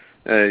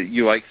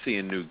 you like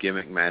seeing new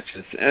gimmick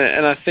matches.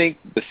 And I think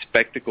the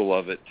spectacle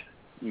of it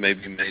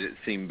maybe made it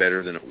seem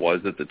better than it was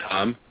at the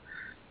time.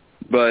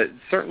 But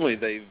certainly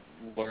they've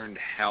learned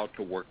how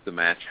to work the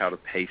match, how to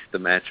pace the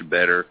match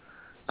better.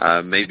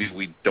 Maybe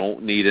we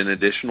don't need an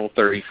additional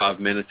 35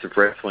 minutes of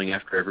wrestling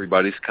after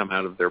everybody's come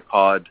out of their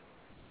pod.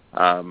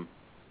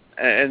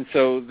 And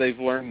so they've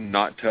learned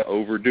not to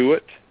overdo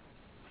it.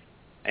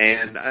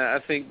 And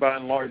I think by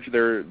and large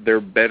they're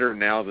better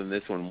now than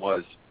this one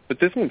was. But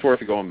this one's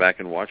worth going back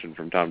and watching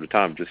from time to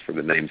time just for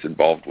the names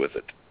involved with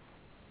it.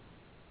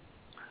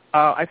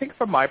 I think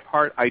for my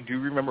part, I do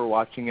remember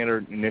watching it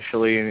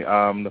initially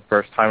the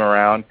first time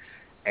around,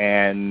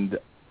 and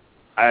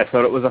I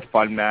thought it was a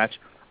fun match.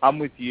 I'm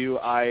with you.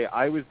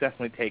 I was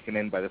definitely taken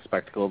in by the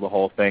spectacle of the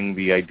whole thing,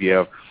 the idea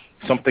of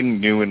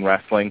something new in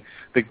wrestling.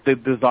 The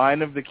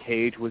design of the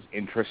cage was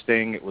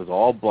interesting. It was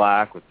all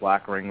black with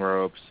black ring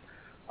ropes.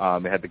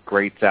 It had the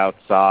grates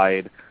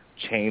outside,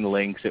 chain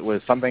links. It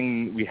was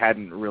something we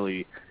hadn't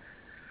really...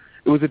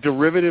 It was a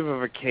derivative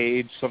of a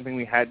cage, something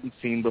we hadn't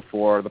seen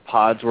before. The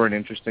pods were an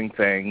interesting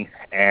thing,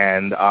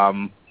 and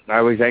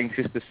I was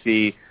anxious to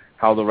see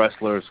how the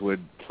wrestlers would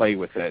play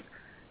with it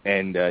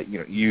and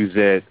use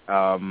it,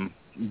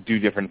 do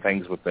different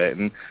things with it.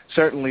 And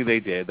certainly they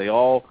did.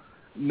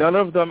 None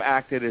of them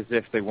acted as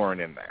if they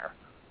weren't in there.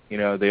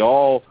 They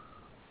all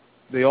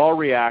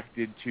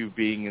reacted to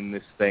being in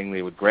this thing.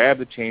 They would grab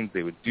the chains,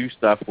 they would do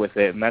stuff with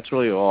it, and that's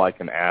really all I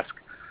can ask.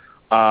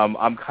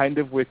 I'm kind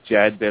of with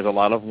Jed. There's a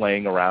lot of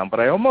laying around, but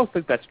I almost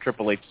think that's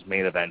Triple H's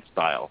main event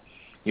style.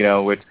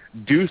 It's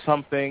do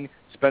something,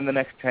 spend the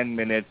next 10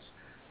 minutes,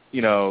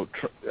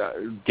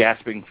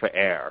 gasping for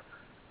air.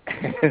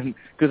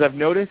 Because I've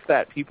noticed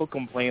that people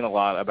complain a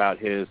lot about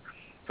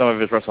some of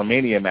his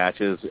WrestleMania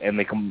matches, and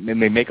they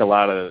make a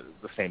lot of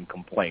the same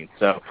complaints.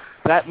 So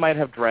that might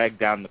have dragged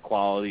down the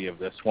quality of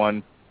this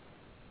one.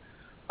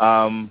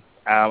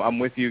 I'm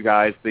with you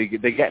guys. They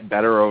get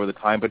better over the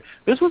time, but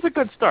this was a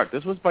good start.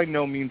 This was by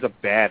no means a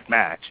bad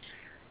match.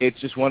 It's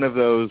just one of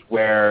those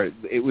where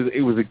it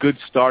was a good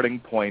starting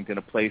point and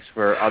a place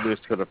for others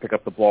to sort of pick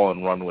up the ball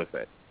and run with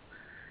it.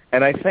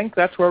 And I think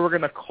that's where we're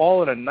going to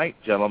call it a night,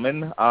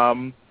 gentlemen.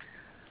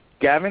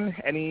 Gavin,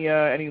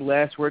 any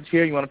last words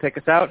here? You want to take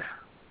us out?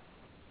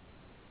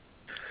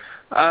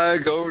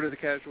 Go over to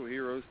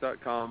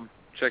thecasualheroes.com.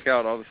 Check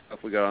out all the stuff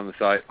we got on the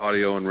site,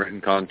 audio and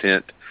written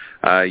content.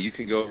 You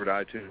can go over to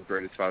iTunes,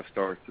 rate us 5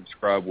 stars,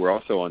 subscribe. We're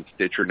also on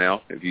Stitcher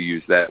now. If you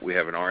use that, we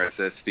have an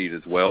RSS feed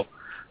as well,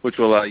 which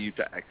will allow you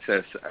to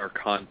access our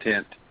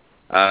content.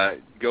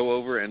 Go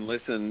over and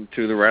listen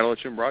to the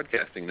Rattlechen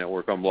Broadcasting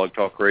Network on Blog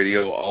Talk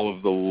Radio, all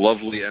of the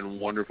lovely and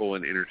wonderful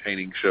and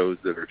entertaining shows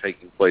that are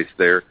taking place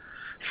there,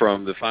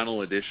 from the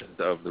final editions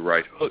of The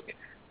Right Hook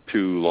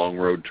to Long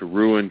Road to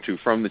Ruin to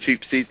From the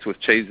Cheap Seats with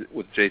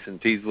Jason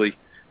Teasley.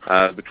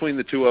 Between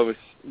the two of us,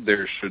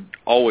 there should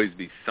always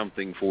be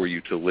something for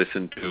you to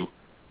listen to,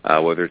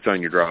 whether it's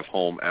on your drive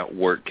home, at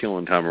work,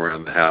 killing time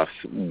around the house,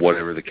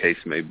 whatever the case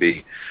may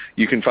be.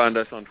 You can find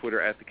us on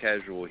Twitter at The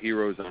Casual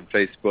Heroes, on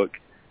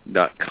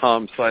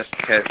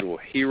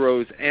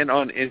Facebook.com/casualheroes, and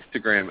on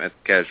Instagram at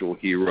The Casual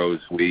Heroes.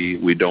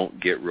 We don't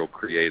get real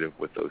creative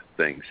with those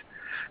things.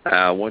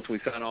 Once we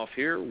sign off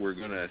here, we're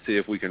going to see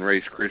if we can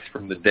raise Chris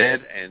from the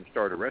dead and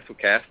start a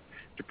WrestleCast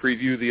to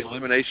preview the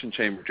Elimination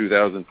Chamber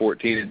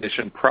 2014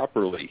 edition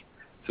properly.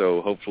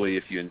 So hopefully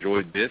if you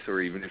enjoyed this,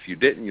 or even if you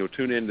didn't, you'll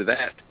tune into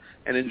that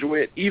and enjoy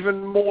it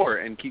even more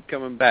and keep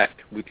coming back.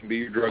 We can be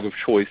your drug of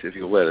choice if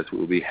you'll let us.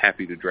 We'll be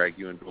happy to drag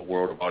you into a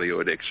world of audio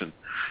addiction.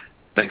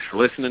 Thanks for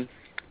listening.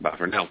 Bye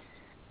for now.